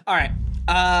 All right.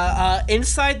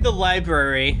 Inside the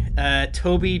library,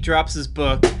 Toby drops his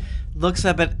book, looks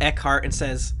up at Eckhart and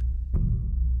says,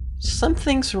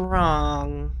 something's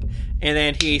wrong. And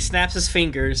then he snaps his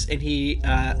fingers and he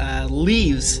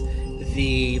leaves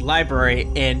the library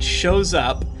and shows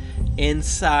up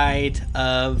inside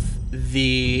of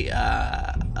the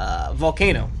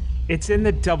volcano. It's in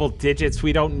the double digits.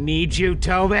 We don't need you,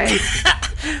 Toby.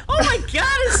 Oh my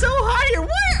god, it's so higher.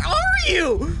 Where are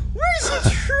you?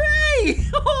 Where's Trey?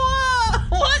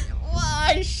 What?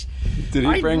 Did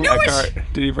he bring Eckhart?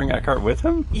 Did he bring Eckhart with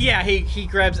him? Yeah, he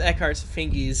grabs Eckhart's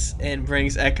fingies and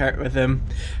brings Eckhart with him.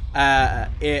 I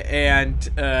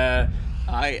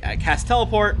cast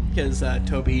teleport because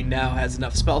Toby now has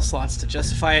enough spell slots to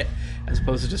justify it, as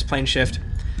opposed to just plain shift.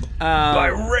 By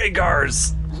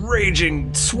Rhaegar's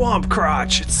raging swamp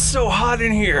crotch, it's so hot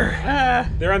in here.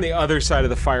 They're on the other side of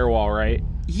the firewall, right?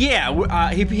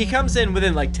 Yeah, he comes in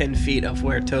within like 10 feet of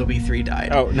where Toby 3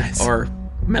 died. Oh, nice. Or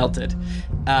melted.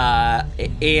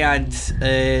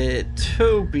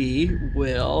 Toby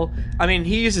will... I mean,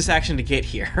 he used his action to get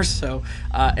here, so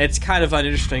it's kind of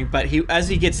uninteresting, but as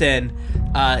he gets in,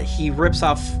 he rips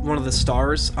off one of the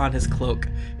stars on his cloak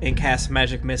and casts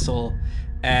Magic Missile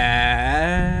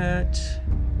at...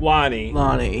 Lonnie.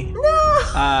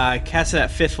 No! Cast it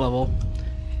at 5th level.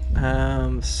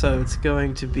 So it's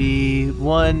going to be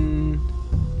 1,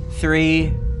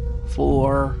 3,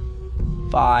 4...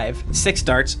 5, 6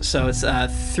 darts, so it's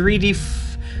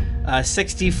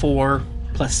 6d4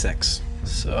 plus 6.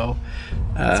 So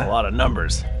that's a lot of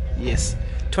numbers. Yes,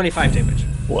 25 damage.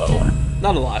 Whoa,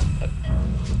 not a lot. But.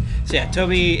 So yeah,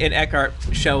 Toby and Eckhart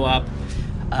show up,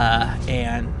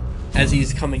 and as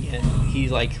he's coming in, he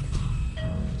like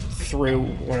threw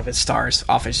one of his stars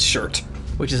off his shirt,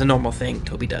 which is a normal thing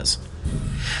Toby does.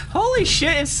 Holy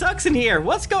shit! It sucks in here.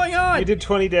 What's going on? You did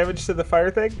 20 damage to the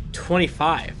fire thing?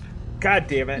 25. God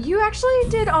damn it. You actually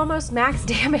did almost max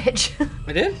damage.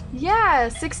 I did? Yeah,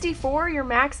 64. Your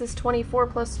max is 24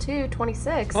 plus 2,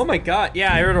 26. Oh my god.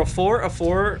 Yeah, I rolled a 4, a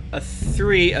 4, a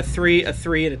 3, a 3, a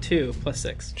 3, and a 2 plus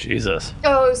 6. Jesus.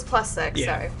 Oh, it was plus 6. Yeah.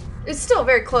 Sorry. It's still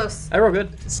very close. I rolled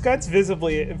good. Scud's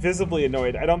visibly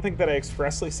annoyed. I don't think that I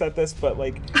expressly said this, but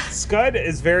like Scud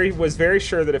was very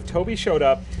sure that if Toby showed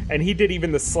up and he did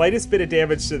even the slightest bit of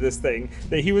damage to this thing,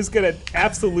 that he was gonna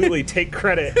absolutely take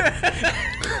credit.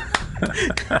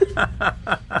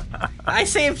 I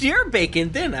saved your bacon,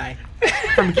 didn't I?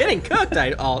 From getting cooked.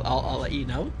 I'll let you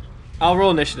know. I'll roll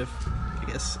initiative, I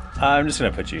guess. I'm just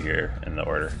gonna put you here in the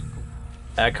order.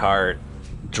 Eckhart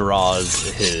draws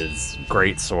his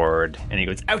great sword and he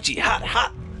goes, "Ouchie, hot,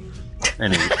 hot!"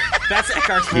 And that's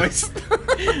Eckhart's voice.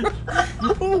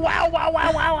 Wow, wow,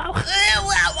 wow, wow,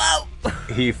 wow!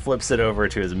 He flips it over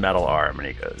to his metal arm and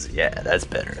he goes, "Yeah, that's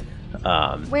better."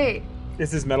 Wait,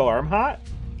 is his metal arm hot?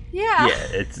 Yeah.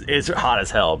 Yeah, it's hot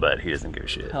as hell, but he doesn't give a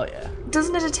shit. Hell yeah.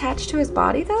 Doesn't it attach to his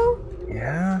body though?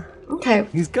 Yeah. Okay.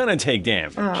 He's gonna take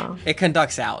damage. Oh. It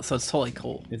conducts out, so it's totally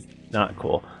cool. It's not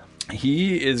cool.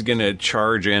 He is gonna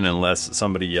charge in unless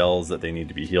somebody yells that they need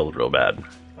to be healed real bad.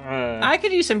 I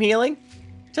could use some healing.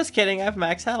 Just kidding, I have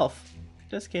max health.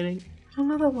 Just kidding. I don't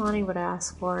know that Lonnie would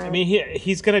ask for it. I mean,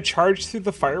 he's gonna charge through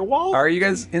the firewall? Are you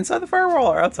guys inside the firewall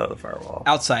or outside the firewall?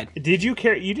 Outside. Did you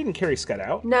carry... You didn't carry Scud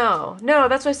out? No,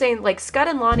 that's what I'm saying. Like, Scud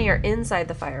and Lonnie are inside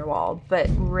the firewall, but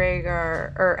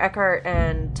Eckhart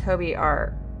and Toby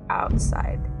are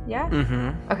outside. Yeah?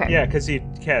 Mm-hmm. Okay. Yeah,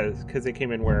 because they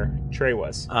came in where Trey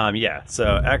was. Yeah.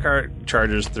 So Eckhart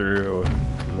charges through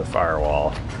the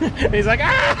firewall. And he's like,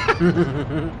 ah!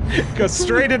 Goes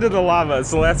straight into the lava.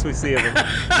 It's the last we see of him.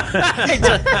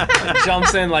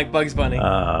 Jumps in like Bugs Bunny.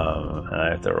 I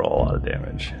have to roll a lot of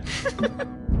damage.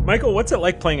 Michael, what's it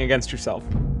like playing against yourself?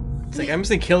 It's like, I'm just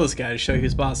gonna kill this guy to show you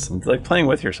who's boss. It's like playing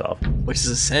with yourself. Which is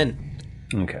a sin.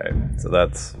 Okay, so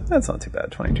that's not too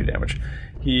bad. 22 damage.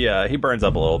 He burns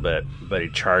up a little bit, but he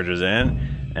charges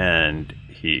in, and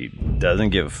he doesn't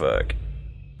give a fuck.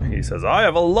 He says, "I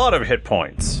have a lot of hit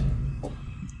points,"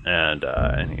 and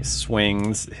he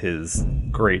swings his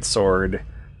great sword,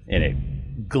 and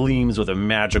it gleams with a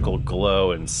magical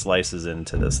glow and slices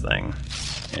into this thing,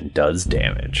 and does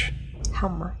damage. How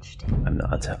much? I'm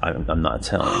not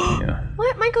telling you.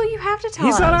 What, Michael? You have to tell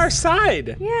us. He's on our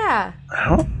side. Yeah. I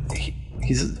don't.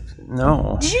 He's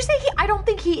no. Did you say he? I don't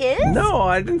think he is. No,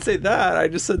 I didn't say that. I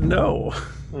just said no.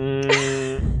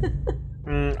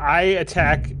 I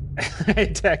attack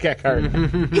Eckhart.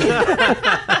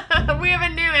 We have a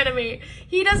new enemy.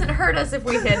 He doesn't hurt us if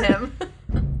we hit him.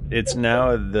 It's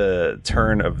now the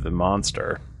turn of the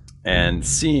monster. And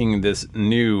seeing this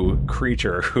new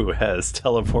creature who has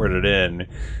teleported in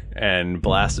and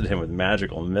blasted him with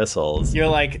magical missiles. You're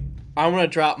like, I'm gonna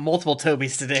drop multiple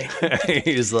Tobys today.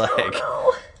 He's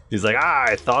like,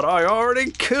 I thought I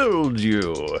already killed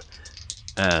you.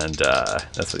 And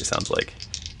that's what he sounds like.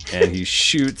 And he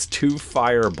shoots 2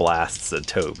 fire blasts at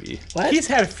Toby. What? He's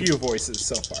had a few voices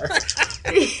so far.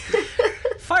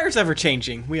 Fire's ever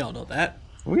changing. We all know that.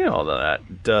 We all know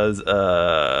that. Does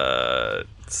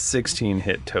 16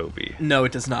 hit Toby? No,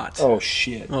 it does not. Oh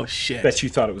shit. Bet you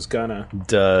thought it was gonna.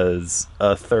 Does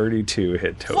a 32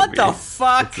 hit Toby? What the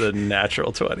fuck? It's a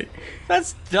natural 20.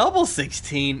 That's double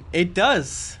 16. It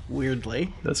does,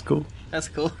 weirdly. That's cool. That's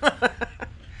cool.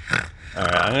 All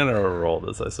right, I'm gonna roll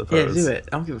this, I suppose. Yeah, do it.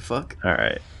 I don't give a fuck. All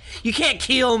right. You can't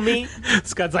kill me.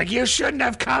 Scott's like, you shouldn't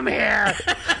have come here.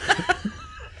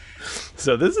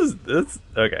 So this is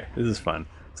fun.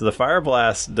 So the fire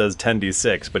blast does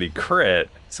 10d6, but he crit.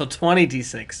 So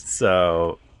 20d6.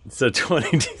 So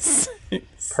 20d6.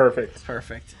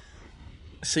 Perfect.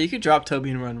 So you could drop Toby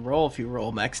and run roll if you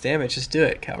roll max damage. Just do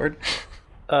it, coward.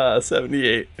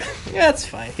 78. Yeah, that's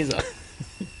fine. He's up.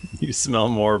 You smell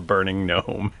more burning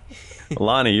gnome.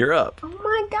 Lonnie, you're up. Oh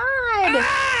my god.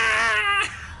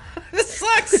 This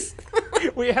sucks.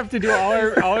 We have to do all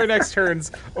our next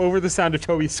turns over the sound of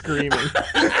Toby screaming.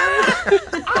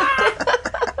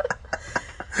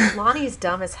 Lonnie's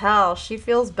dumb as hell. She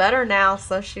feels better now,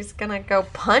 so she's gonna go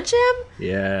punch him?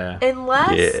 Yeah.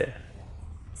 Unless...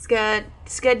 Yeah.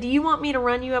 Scud, do you want me to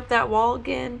run you up that wall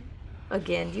again?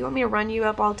 Do you want me to run you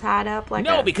up all tied up like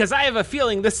No, because I have a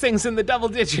feeling this thing's in the double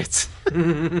digits.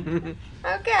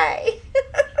 Okay.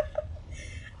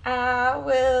 I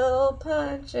will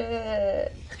punch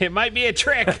it. It might be a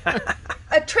trick.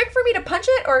 A trick for me to punch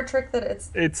it, or a trick that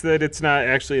it's... It's that it's not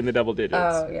actually in the double digits.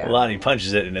 Oh, yeah. Lonnie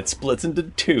punches it and it splits into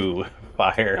 2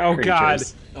 fire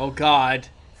creatures. Oh, God.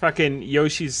 Fucking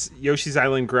Yoshi's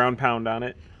Island ground pound on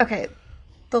it. Okay.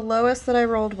 The lowest that I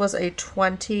rolled was a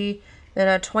 20, then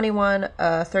a 21,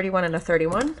 a 31, and a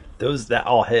 31. That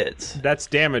all hits. That's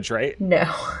damage, right?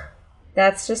 No.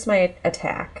 That's just my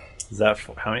attack. Is that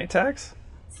how many attacks?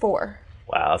 4.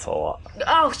 Wow, that's a lot.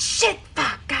 Oh, shit!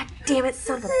 Fuck! God damn it,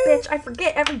 son of a bitch! I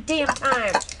forget every damn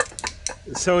time!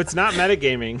 So it's not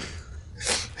metagaming.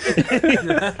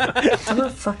 I'm gonna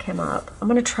fuck him up. I'm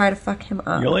gonna try to fuck him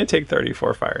up. You only take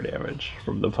 34 fire damage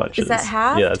from the punches. Is that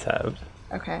halved? Yeah, that's halved.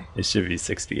 Okay. It should be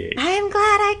 68. I am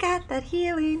glad I got that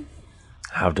healing.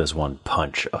 How does one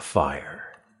punch a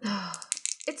fire?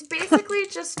 It's basically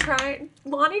just trying...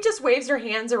 Lonnie just waves her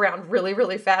hands around really,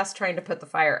 really fast trying to put the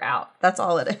fire out. That's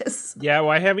all it is. Yeah,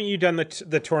 why haven't you done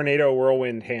the tornado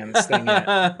whirlwind hands thing yet?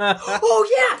 Oh,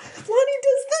 yeah! Lonnie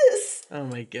does this! Oh,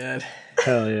 my God.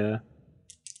 Hell yeah.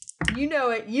 You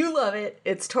know it. You love it.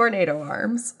 It's tornado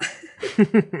arms.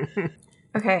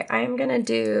 Okay, I'm gonna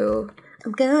do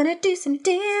some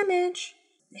damage.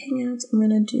 Hangouts, I'm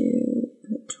gonna do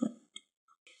 20.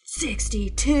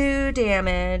 62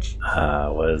 damage.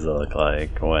 What does it look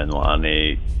like when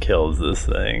Lonnie kills this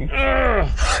thing?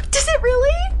 Does it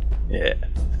really? Yeah.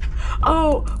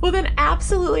 Oh, well then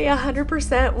absolutely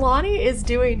 100%. Lonnie is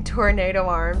doing tornado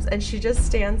arms and she just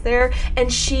stands there and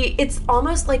it's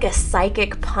almost like a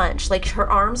psychic punch. Like her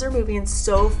arms are moving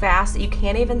so fast that you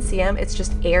can't even see them. It's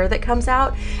just air that comes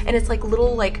out and it's like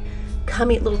little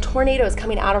tornadoes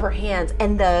coming out of her hands,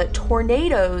 and the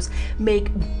tornadoes make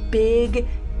big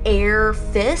air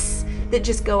fists that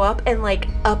just go up and like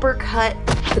uppercut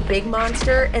the big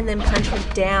monster and then punch him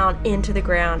down into the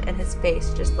ground, and his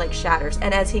face just like shatters.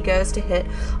 And as he goes to hit,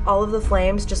 all of the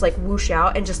flames just like whoosh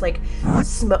out and just like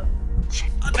smoke.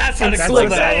 That sounded cool. Like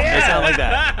that. Yeah. They sound like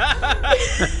that.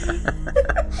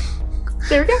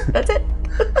 There we go. That's it.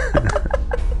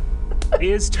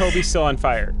 Is Toby still on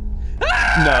fire?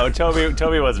 No,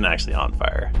 Toby wasn't actually on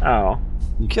fire. Oh.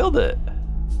 You killed it.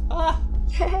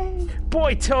 Yay.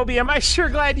 Boy, Toby, am I sure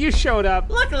glad you showed up.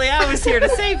 Luckily, I was here to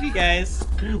save you guys.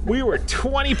 We were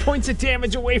 20 points of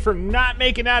damage away from not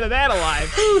making out of that alive.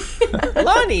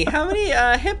 Lonnie, how many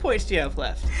hit points do you have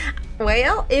left?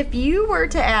 Well, if you were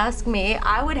to ask me,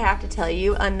 I would have to tell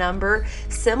you a number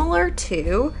similar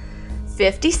to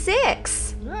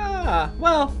 56.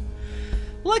 Well,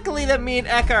 luckily that me and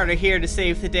Eckhart are here to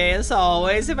save the day as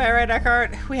always. Am I right,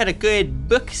 Eckhart? We had a good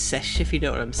book sesh, if you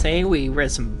know what I'm saying. We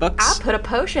read some books. I put a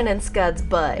potion in Scud's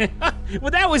butt.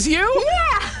 Well, that was you?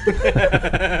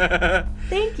 Yeah!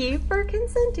 Thank you for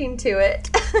consenting to it.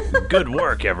 Good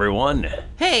work, everyone.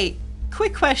 Hey,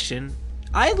 quick question.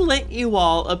 I lent you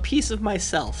all a piece of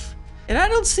myself, and I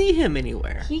don't see him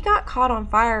anywhere. He got caught on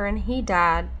fire and he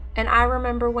died. And I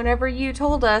remember whenever you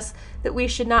told us that we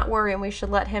should not worry and we should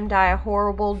let him die a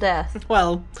horrible death.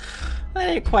 Well, I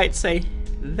didn't quite say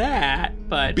that,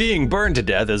 but... Being burned to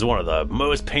death is one of the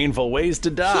most painful ways to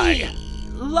die.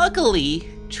 Luckily,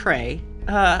 Trey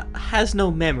has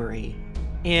no memory,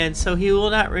 and so he will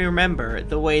not remember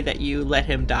the way that you let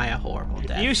him die a horrible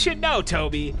death. You should know,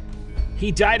 Toby.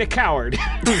 He died a coward.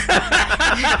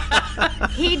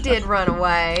 He did run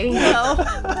away. Well,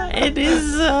 it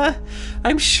is,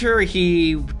 I'm sure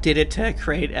he did it to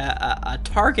create a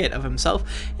target of himself,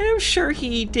 and I'm sure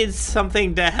he did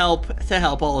something to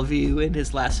help all of you in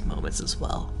his last moments as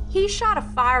well. He shot a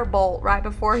firebolt right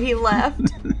before he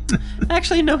left.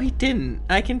 Actually, no, he didn't.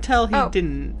 I can tell he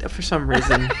didn't for some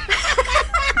reason.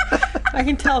 I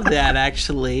can tell that,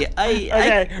 actually.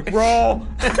 Roll.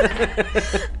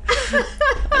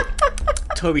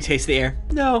 Toby tastes the air.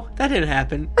 No, that didn't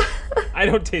happen. I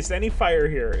don't taste any fire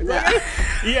here.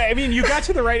 Yeah, I mean, you got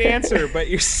to the right answer, but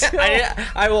you're still...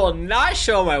 I will not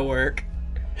show my work.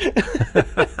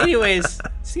 Anyways,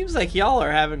 seems like y'all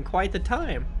are having quite the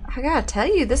time. I gotta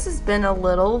tell you, this has been a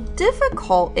little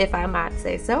difficult, if I might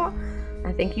say so.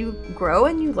 I think you grow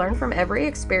and you learn from every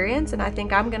experience, and I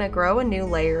think I'm gonna grow a new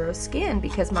layer of skin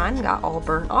because mine got all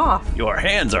burnt off. Your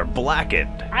hands are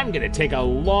blackened. I'm gonna take a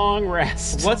long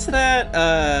rest. What's that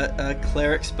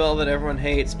cleric spell that everyone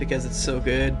hates because it's so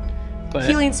good? But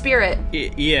Healing Spirit.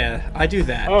 Yeah, I do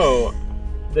that. Oh,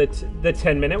 the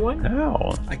 10-minute one?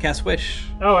 Oh. I cast Wish.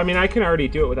 Oh, I mean, I can already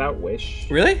do it without Wish.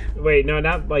 Really? Wait, no,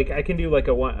 not like I can do like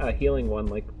a healing one,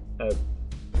 like that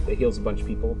heals a bunch of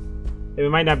people. It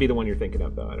might not be the one you're thinking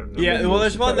of, though. I don't know. Yeah, well,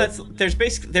 there's one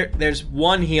there's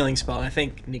one healing spell, and I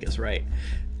think Nika's right.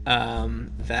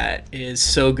 That is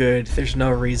so good. There's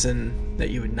no reason that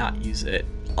you would not use it.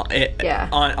 On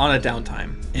a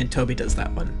downtime, and Toby does that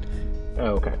one.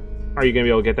 Oh, okay. Are you gonna be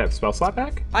able to get that spell slot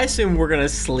back? I assume we're gonna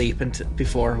sleep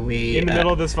before we in the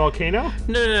middle of this volcano.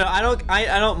 No. I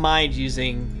don't mind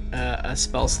using a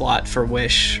spell slot for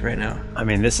Wish right now. I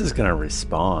mean, this is gonna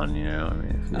respawn, you know.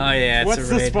 I mean, what's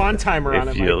the spawn timer on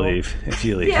it, Michael? If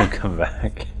you leave, and come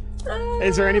back.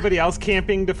 Is there anybody else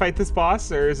camping to fight this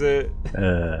boss, or is it?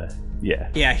 Yeah.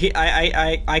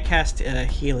 Yeah. I cast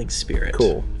Healing Spirit.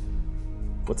 Cool.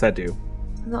 What's that do?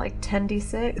 Isn't it like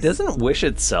 10d6? Doesn't Wish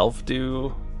itself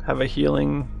have a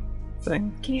healing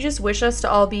thing? Can you just wish us to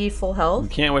all be full health? You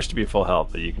can't wish to be full health,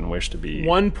 but you can wish to be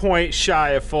 1 point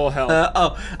shy of full health.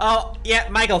 Oh, yeah,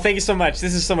 Michael, thank you so much.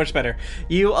 This is so much better.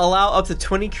 You allow up to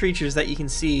 20 creatures that you can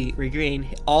see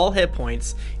regain all hit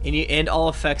points, and you end all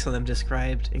effects on them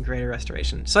described in Greater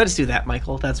Restoration. So I just do that,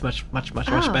 Michael. That's much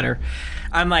better.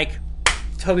 I'm like,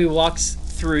 Toby walks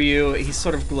through you. He's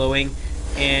sort of glowing,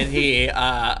 and he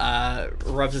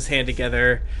rubs his hand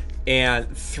together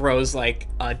and throws like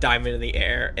a diamond in the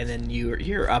air, and then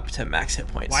you're up to max hit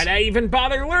points. Why'd I even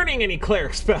bother learning any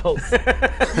cleric spells?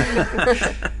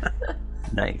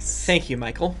 Nice. Thank you,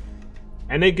 Michael.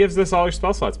 And it gives us all your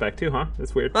spell slots back too, huh?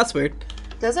 That's weird. That's weird.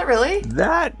 Does it really?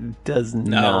 That does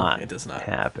not. It does not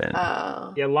happen.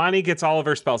 Oh. Yeah, Lonnie gets all of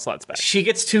her spell slots back. She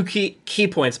gets 2 key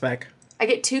points back. I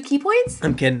get 2 key points?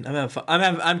 I'm kidding. I'm having fun.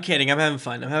 I'm kidding. I'm having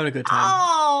fun. I'm having a good time.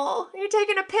 Oh, you're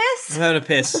taking a piss? I'm having a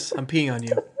piss. I'm peeing on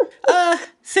you.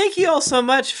 Thank you all so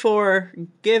much for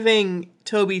giving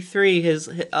Toby 3 his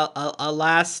a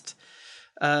last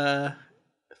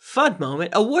fun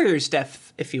moment, a warrior's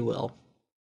death, if you will.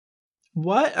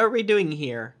 What are we doing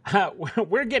here?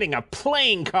 We're getting a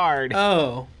playing card.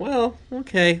 Oh, well,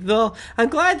 okay. Well, I'm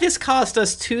glad this cost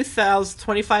us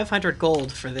 2,500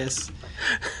 gold for this.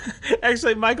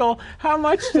 Actually, Michael, how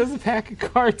much does a pack of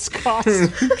cards cost?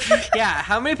 Yeah,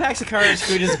 how many packs of cards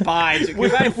can we just buy? Can we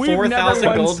buy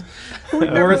 4,000 gold?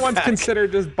 We've never once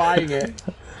considered just buying it.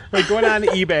 Like going on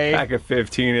eBay. Pack of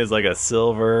 15 is like a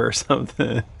silver or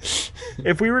something.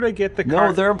 If we were to get the No,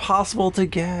 card... they're impossible to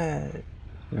get.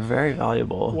 They're very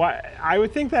valuable. Why? I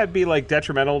would think that'd be like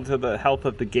detrimental to the health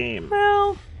of the game.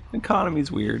 Well, economy's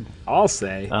weird. I'll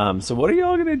say. So what are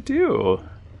y'all gonna do?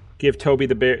 Give Toby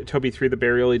 3 the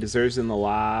burial he deserves in the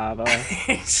lava.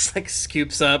 He just like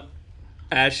scoops up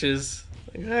ashes.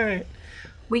 Like, all right.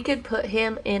 We could put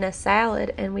him in a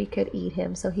salad and we could eat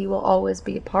him, so he will always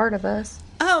be a part of us.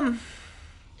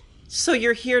 So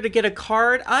you're here to get a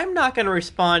card? I'm not gonna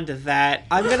respond to that.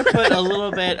 I'm gonna put a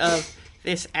little bit of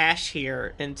this ash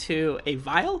here into a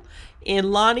vial.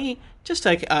 And Lonnie, just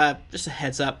a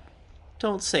heads up,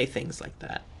 don't say things like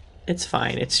that. It's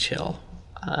fine, it's chill.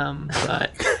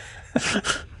 But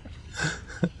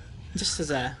just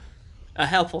as a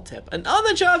helpful tip, an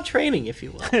on-the-job training, if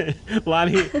you will.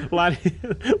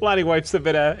 Lonnie wipes a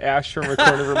bit of ash from her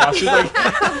corner of her mouth. She's like,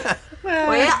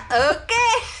 well,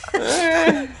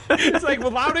 okay. It's like,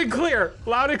 well, loud and clear.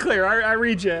 I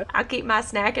read you. I'll keep my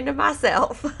snacking to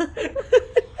myself.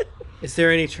 Is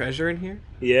there any treasure in here?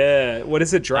 Yeah. What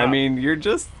does it drop? I mean,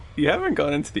 you haven't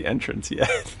gone into the entrance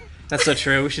yet. That's so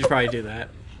true. We should probably do that.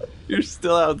 You're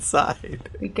still outside.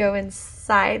 We go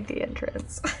inside the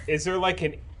entrance. Is there like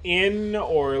an inn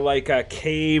or like a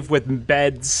cave with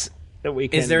beds that we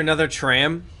can... Is there another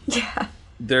tram? Yeah.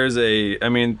 There's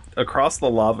across the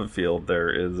lava field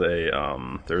there's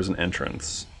an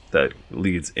entrance that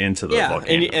leads into the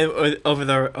volcano. And over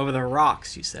the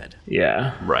rocks, you said.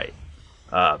 Yeah. Right.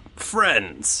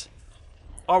 Friends,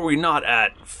 are we not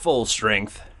at full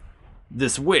strength?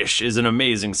 This wish is an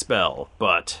amazing spell,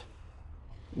 but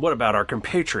what about our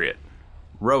compatriot,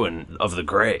 Rowan of the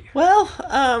Grey? Well,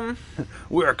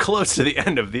 we're close to the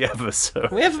end of the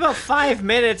episode. We have about 5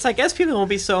 minutes. I guess people won't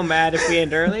be so mad if we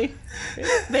end early.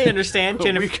 They understand.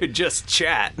 We could just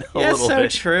chat a That's little so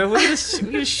bit. true. We just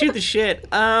shoot the shit.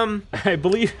 I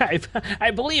believe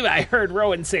I heard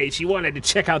Rowan say she wanted to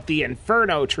check out the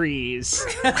Inferno trees.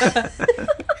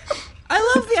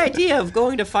 I love the idea of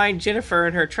going to find Jennifer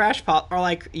in her trash pot, or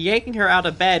like yanking her out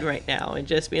of bed right now and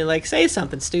just being like, "Say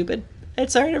something, stupid.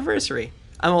 It's our anniversary.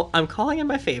 I'm calling in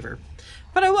my favor."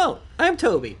 But I won't. I'm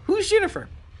Toby. Who's Jennifer?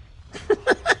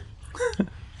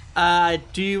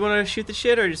 Do you want to shoot the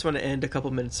shit, or just want to end a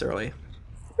couple minutes early?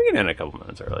 We can end a couple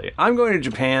minutes early. I'm going to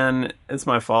Japan. It's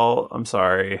my fault. I'm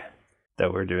sorry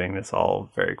that we're doing this all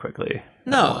very quickly.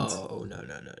 No.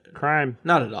 Crime.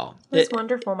 Not at all. It's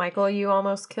wonderful, Michael. You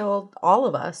almost killed all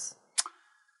of us.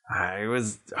 I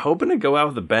was hoping to go out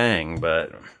with a bang,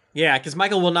 but... Yeah, because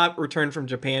Michael will not return from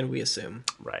Japan, we assume.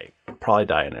 Right. Probably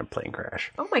die in a plane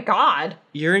crash. Oh my god.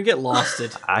 You're going to get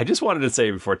losted. I just wanted to say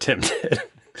it before Tim did.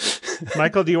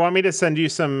 Michael, do you want me to send you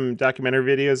some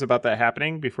documentary videos about that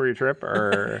happening before your trip,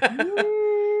 or...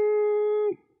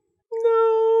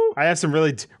 No. I have some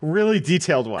really, really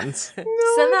detailed ones. Send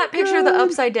that picture of the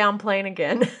upside down plane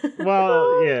again.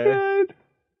 Well, yeah. God.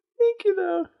 Thank you,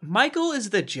 though. Michael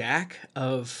is the jack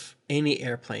of any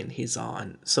airplane he's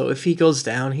on. So if he goes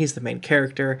down, he's the main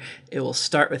character. It will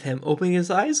start with him opening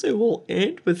his eyes. It will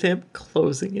end with him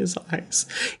closing his eyes.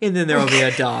 And then there will be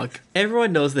a dog.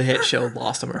 Everyone knows the hit show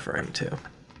Lost I'm referring to.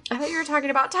 I thought you were talking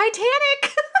about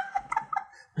Titanic.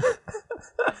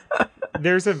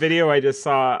 There's a video I just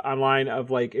saw online of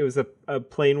like, it was a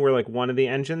plane where like one of the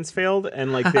engines failed,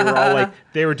 and like they were all like,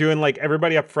 they were doing like,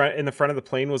 everybody up front in the front of the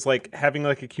plane was like having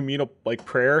like a communal like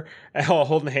prayer, all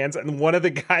holding hands, and one of the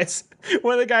guys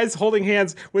holding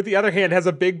hands with the other hand has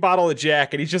a big bottle of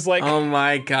Jack, and he's just like, oh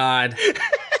my god.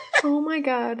 Oh my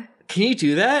god. Can you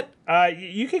do that?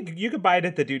 You could buy it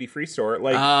at the duty free store.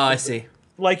 Like, oh, I see.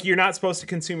 Like, you're not supposed to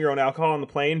consume your own alcohol on the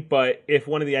plane, but if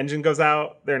one of the engine goes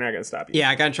out, they're not going to stop you. Yeah,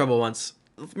 I got in trouble once.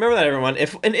 Remember that, everyone.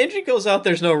 If an engine goes out,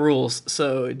 there's no rules.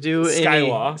 So do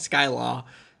Sky law.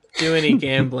 Do any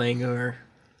gambling or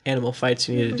animal fights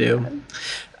you need to do.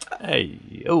 Hey,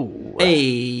 oh.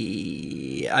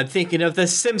 Hey. I'm thinking of the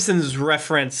Simpsons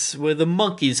reference where the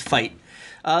monkeys fight.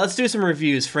 Let's do some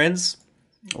reviews, friends.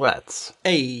 Let's.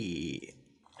 Hey,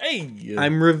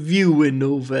 I'm reviewing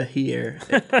over here.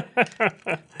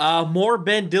 More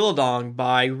Ben Dilladong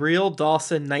by Real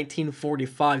Dawson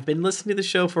 1945. Been listening to the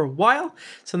show for a while.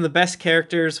 Some of the best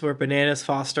characters were Bananas,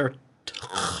 Foster,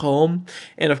 Tom,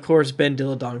 and of course Ben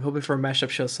Dilladong. Hoping for a mashup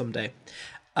show someday.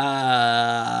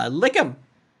 Lickum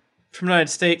from the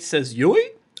United States says, Yoy!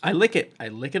 I lick it. I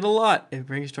lick it a lot. It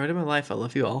brings joy to my life. I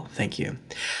love you all. Thank you.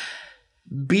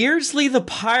 Beardsley the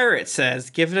Pirate says,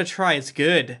 give it a try. It's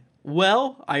good.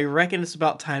 Well, I reckon it's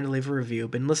about time to leave a review.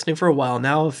 Been listening for a while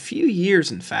now, a few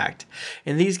years in fact,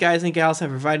 and these guys and gals have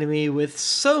provided me with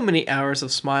so many hours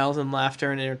of smiles and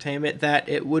laughter and entertainment that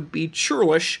it would be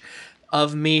churlish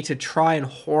of me to try and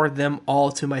hoard them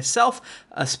all to myself,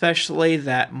 especially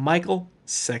that Michael,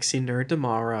 Sexy Nerd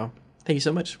Tomorrow. Thank you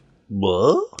so much.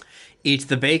 What? Eats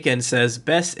the Bacon says,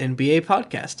 best NBA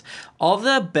podcast. All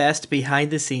the best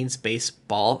behind-the-scenes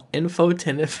baseball info,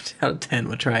 10 out of 10.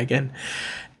 We'll try again.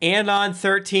 And on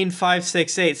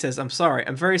 13568 says, I'm sorry.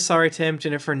 I'm very sorry, Tim,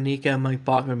 Jennifer, Nika, Mike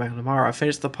Bachman, Michael Tomorrow. I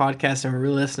finished the podcast and I'm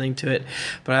really listening to it,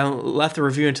 but I left the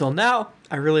review until now.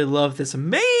 I really love this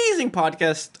amazing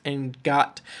podcast and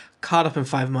got caught up in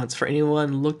 5 months. For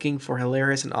anyone looking for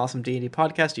hilarious and awesome D&D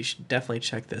podcast, you should definitely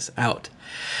check this out.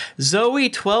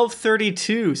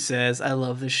 Zoe1232 says, I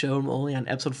love this show. I'm only on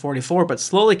episode 44, but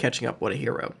slowly catching up. What a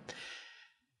hero.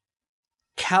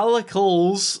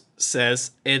 Calicles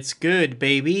says, it's good,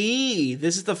 baby.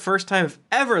 This is the first time I've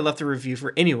ever left a review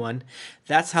for anyone.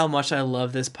 That's how much I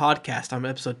love this podcast. I'm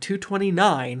on episode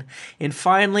 229, and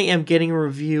finally am getting a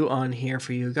review on here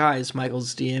for you guys.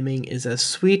 Michael's DMing is as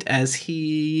sweet as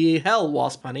hell,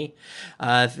 Wasp Honey.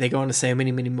 They go on to say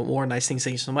many, many more nice things.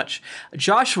 Thank you so much.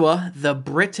 Joshua, the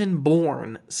Britain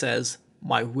born, says,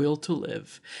 my will to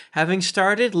live. Having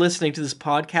started listening to this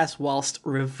podcast whilst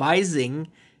revising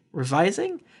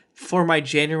for my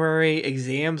January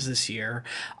exams this year,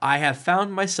 I have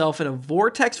found myself in a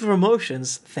vortex of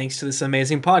emotions thanks to this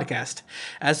amazing podcast.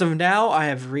 As of now, I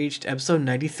have reached episode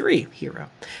 93, Hero,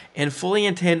 and fully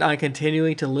intend on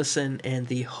continuing to listen in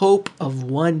the hope of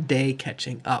one day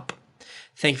catching up.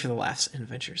 Thank you for the laughs and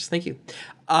adventures. Thank you.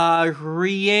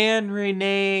 Rianne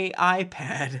Renee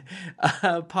iPad.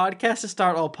 Podcast to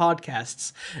start all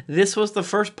podcasts. This was the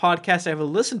first podcast I ever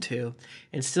listened to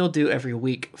and still do every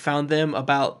week. Found them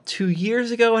about 2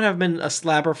 years ago and have been a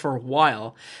slabber for a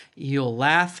while. You'll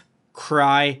laugh,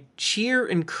 cry, cheer,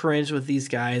 and cringe with these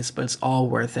guys, but it's all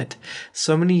worth it.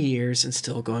 So many years and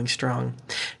still going strong.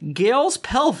 Gail's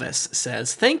Pelvis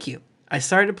says, thank you. I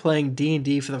started playing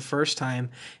D&D for the first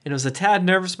time and was a tad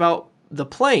nervous about the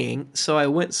playing, so I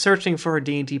went searching for a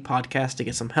D&D podcast to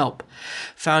get some help.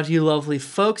 Found you lovely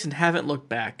folks and haven't looked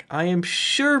back. I am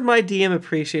sure my DM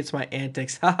appreciates my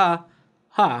antics. Ha ha.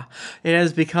 Ha. It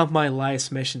has become my life's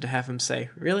mission to have him say,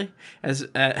 really? As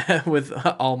with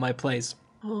all my plays.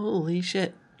 Holy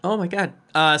shit. Oh my god.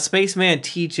 Spaceman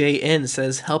TJN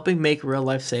says, helping make real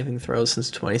life saving throws since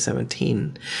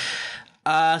 2017.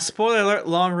 Spoiler alert,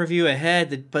 long review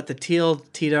ahead, but the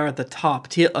TLDR at the top.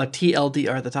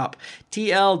 TLDR at the top.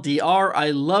 TLDR,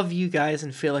 I love you guys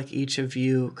and feel like each of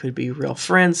you could be real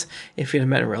friends if you had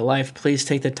met in real life. Please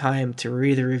take the time to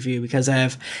read the review because I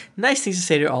have nice things to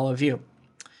say to all of you.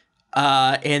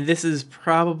 And this is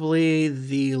probably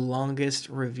the longest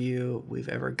review we've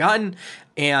ever gotten.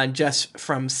 And just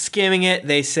from skimming it,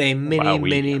 they say many nice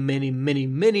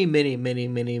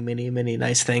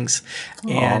things.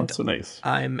 And that's so nice.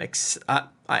 I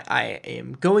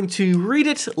am going to read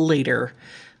it later.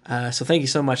 So thank you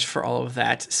so much for all of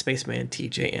that, Spaceman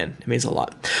TJN. It means a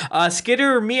lot.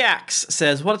 Skitter Miax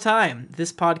says, what a time.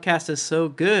 This podcast is so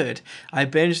good. I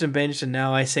binged and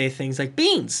now I say things like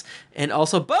beans and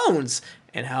also bones.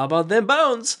 And how about them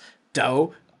bones?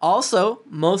 Dough. Also,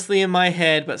 mostly in my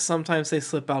head, but sometimes they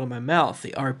slip out of my mouth. The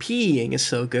RPing is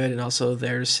so good, and also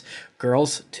there's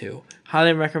girls too.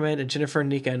 Highly recommend. And Jennifer,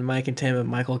 Nika, and Mike and Tim and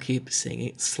Michael keep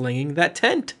slinging that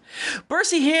tent.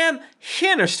 Bercyham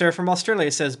Hannister from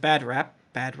Australia says, bad rap,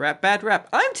 bad rap, bad rap.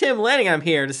 I'm Tim Lanning. I'm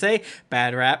here to say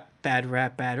bad rap, bad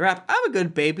rap, bad rap. I'm a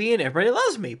good baby and everybody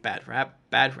loves me. Bad rap,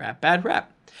 bad rap, bad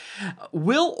rap.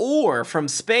 Will Orr from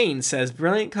Spain says,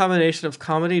 brilliant combination of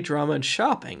comedy, drama, and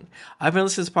shopping. I've been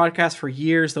listening to this podcast for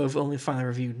years, though I've only finally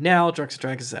reviewed now. Drunks and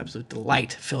Dragons is an absolute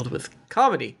delight, filled with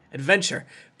comedy, adventure,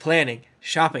 planning,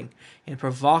 shopping, and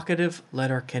provocative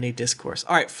Letterkenny discourse.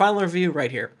 All right, final review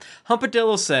right here.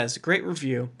 Humpadillo says, great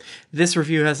review. This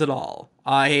review has it all.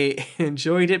 I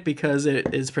enjoyed it because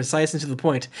it is precise and to the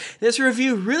point. This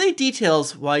review really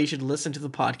details why you should listen to the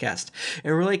podcast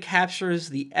and really captures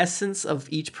the essence of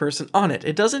each person on it.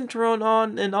 It doesn't drone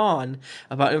on and on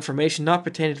about information not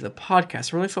pertaining to the podcast.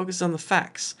 It really focuses on the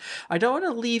facts. I don't want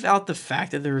to leave out the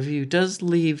fact that the review does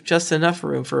leave just enough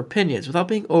room for opinions without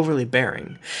being overly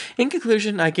bearing. In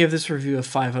conclusion, I give this review a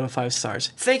 5 out of 5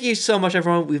 stars. Thank you so much,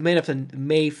 everyone. We've made up to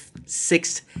May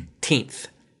 16th.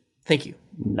 Thank you.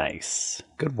 Nice.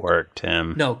 Good work,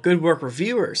 Tim. No, good work,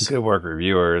 reviewers. Good work,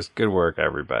 reviewers. Good work,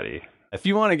 everybody. If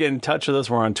you want to get in touch with us,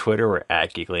 we're on Twitter. We're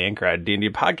at Geekly Anchor, at D&D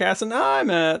Podcast, and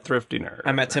I'm at Thrifty Nerd.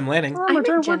 I'm at Tim Lanning. I'm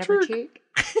at Jennifer Cheek.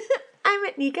 I'm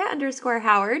at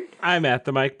Nika_Howard. I'm at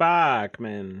the Mike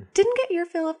Bachman. Didn't get your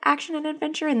fill of action and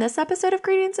adventure in this episode of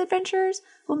Greetings Adventures?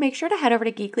 Well, make sure to head over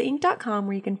to geeklyinc.com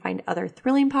where you can find other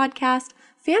thrilling podcasts,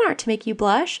 fan art to make you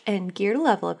blush, and gear to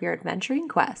level up your adventuring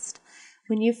quest.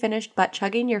 When you've finished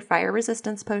butt-chugging your fire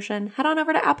resistance potion, head on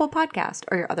over to Apple Podcast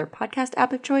or your other podcast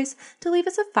app of choice to leave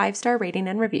us a 5-star rating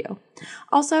and review.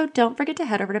 Also, don't forget to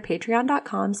head over to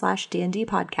patreon.com/DND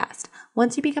podcast.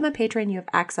 Once you become a patron, you have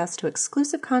access to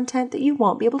exclusive content that you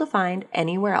won't be able to find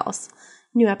anywhere else.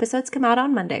 New episodes come out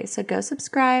on Monday, so go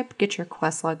subscribe, get your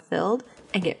quest log filled,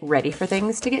 and get ready for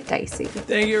things to get dicey.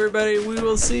 Thank you, everybody. We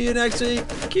will see you next week.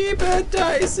 Keep it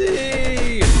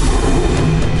dicey!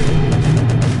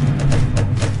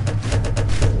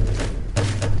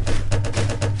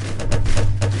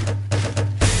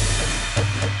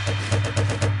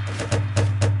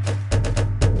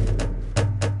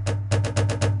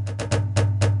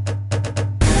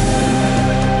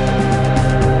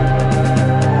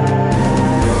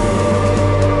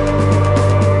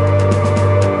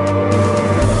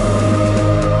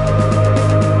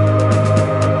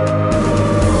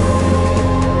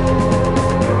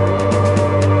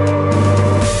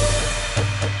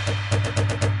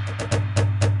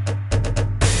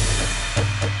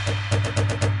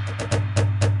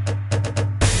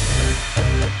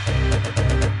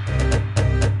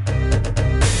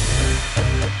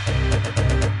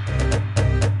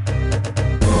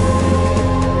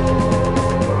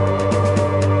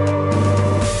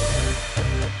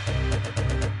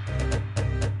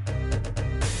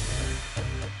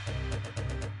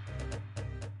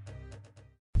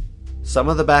 Some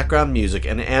of the background music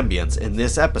and ambience in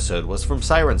this episode was from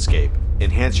Syrinscape.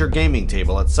 Enhance your gaming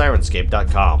table at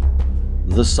Syrinscape.com.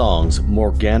 The songs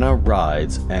Morgana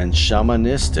Rides and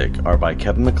Shamanistic are by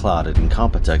Kevin MacLeod at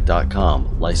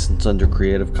Incompetech.com. Licensed under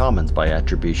Creative Commons by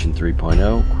Attribution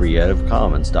 3.0,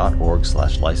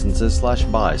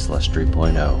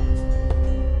 creativecommons.org/licenses/by/3.0.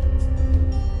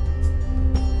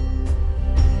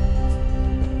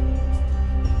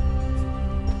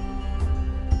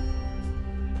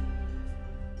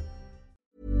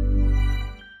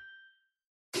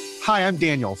 Hi, I'm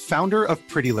Daniel, founder of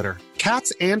Pretty Litter.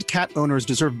 Cats and cat owners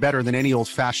deserve better than any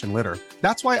old-fashioned litter.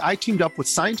 That's why I teamed up with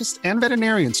scientists and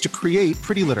veterinarians to create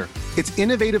Pretty Litter. Its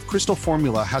innovative crystal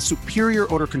formula has superior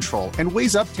odor control and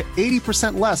weighs up to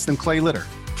 80% less than clay litter.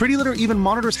 Pretty Litter even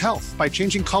monitors health by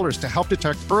changing colors to help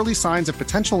detect early signs of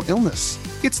potential illness.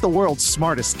 It's the world's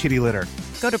smartest kitty litter.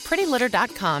 Go to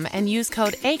prettylitter.com and use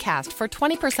code ACAST for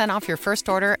 20% off your first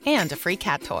order and a free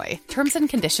cat toy. Terms and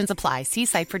conditions apply. See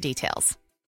site for details.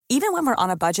 Even when we're on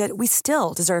a budget, we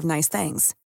still deserve nice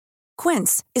things.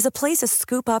 Quince is a place to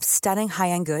scoop up stunning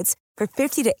high-end goods for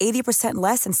 50 to 80%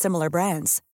 less than similar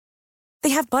brands. They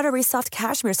have buttery soft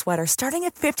cashmere sweaters starting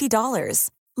at $50,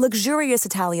 luxurious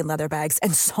Italian leather bags,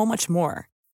 and so much more.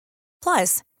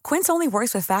 Plus, Quince only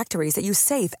works with factories that use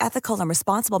safe, ethical, and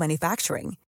responsible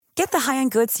manufacturing. Get the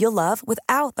high-end goods you'll love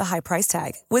without the high price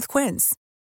tag with Quince.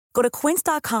 Go to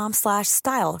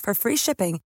quince.com/style for free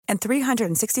shipping and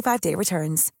 365-day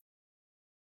returns.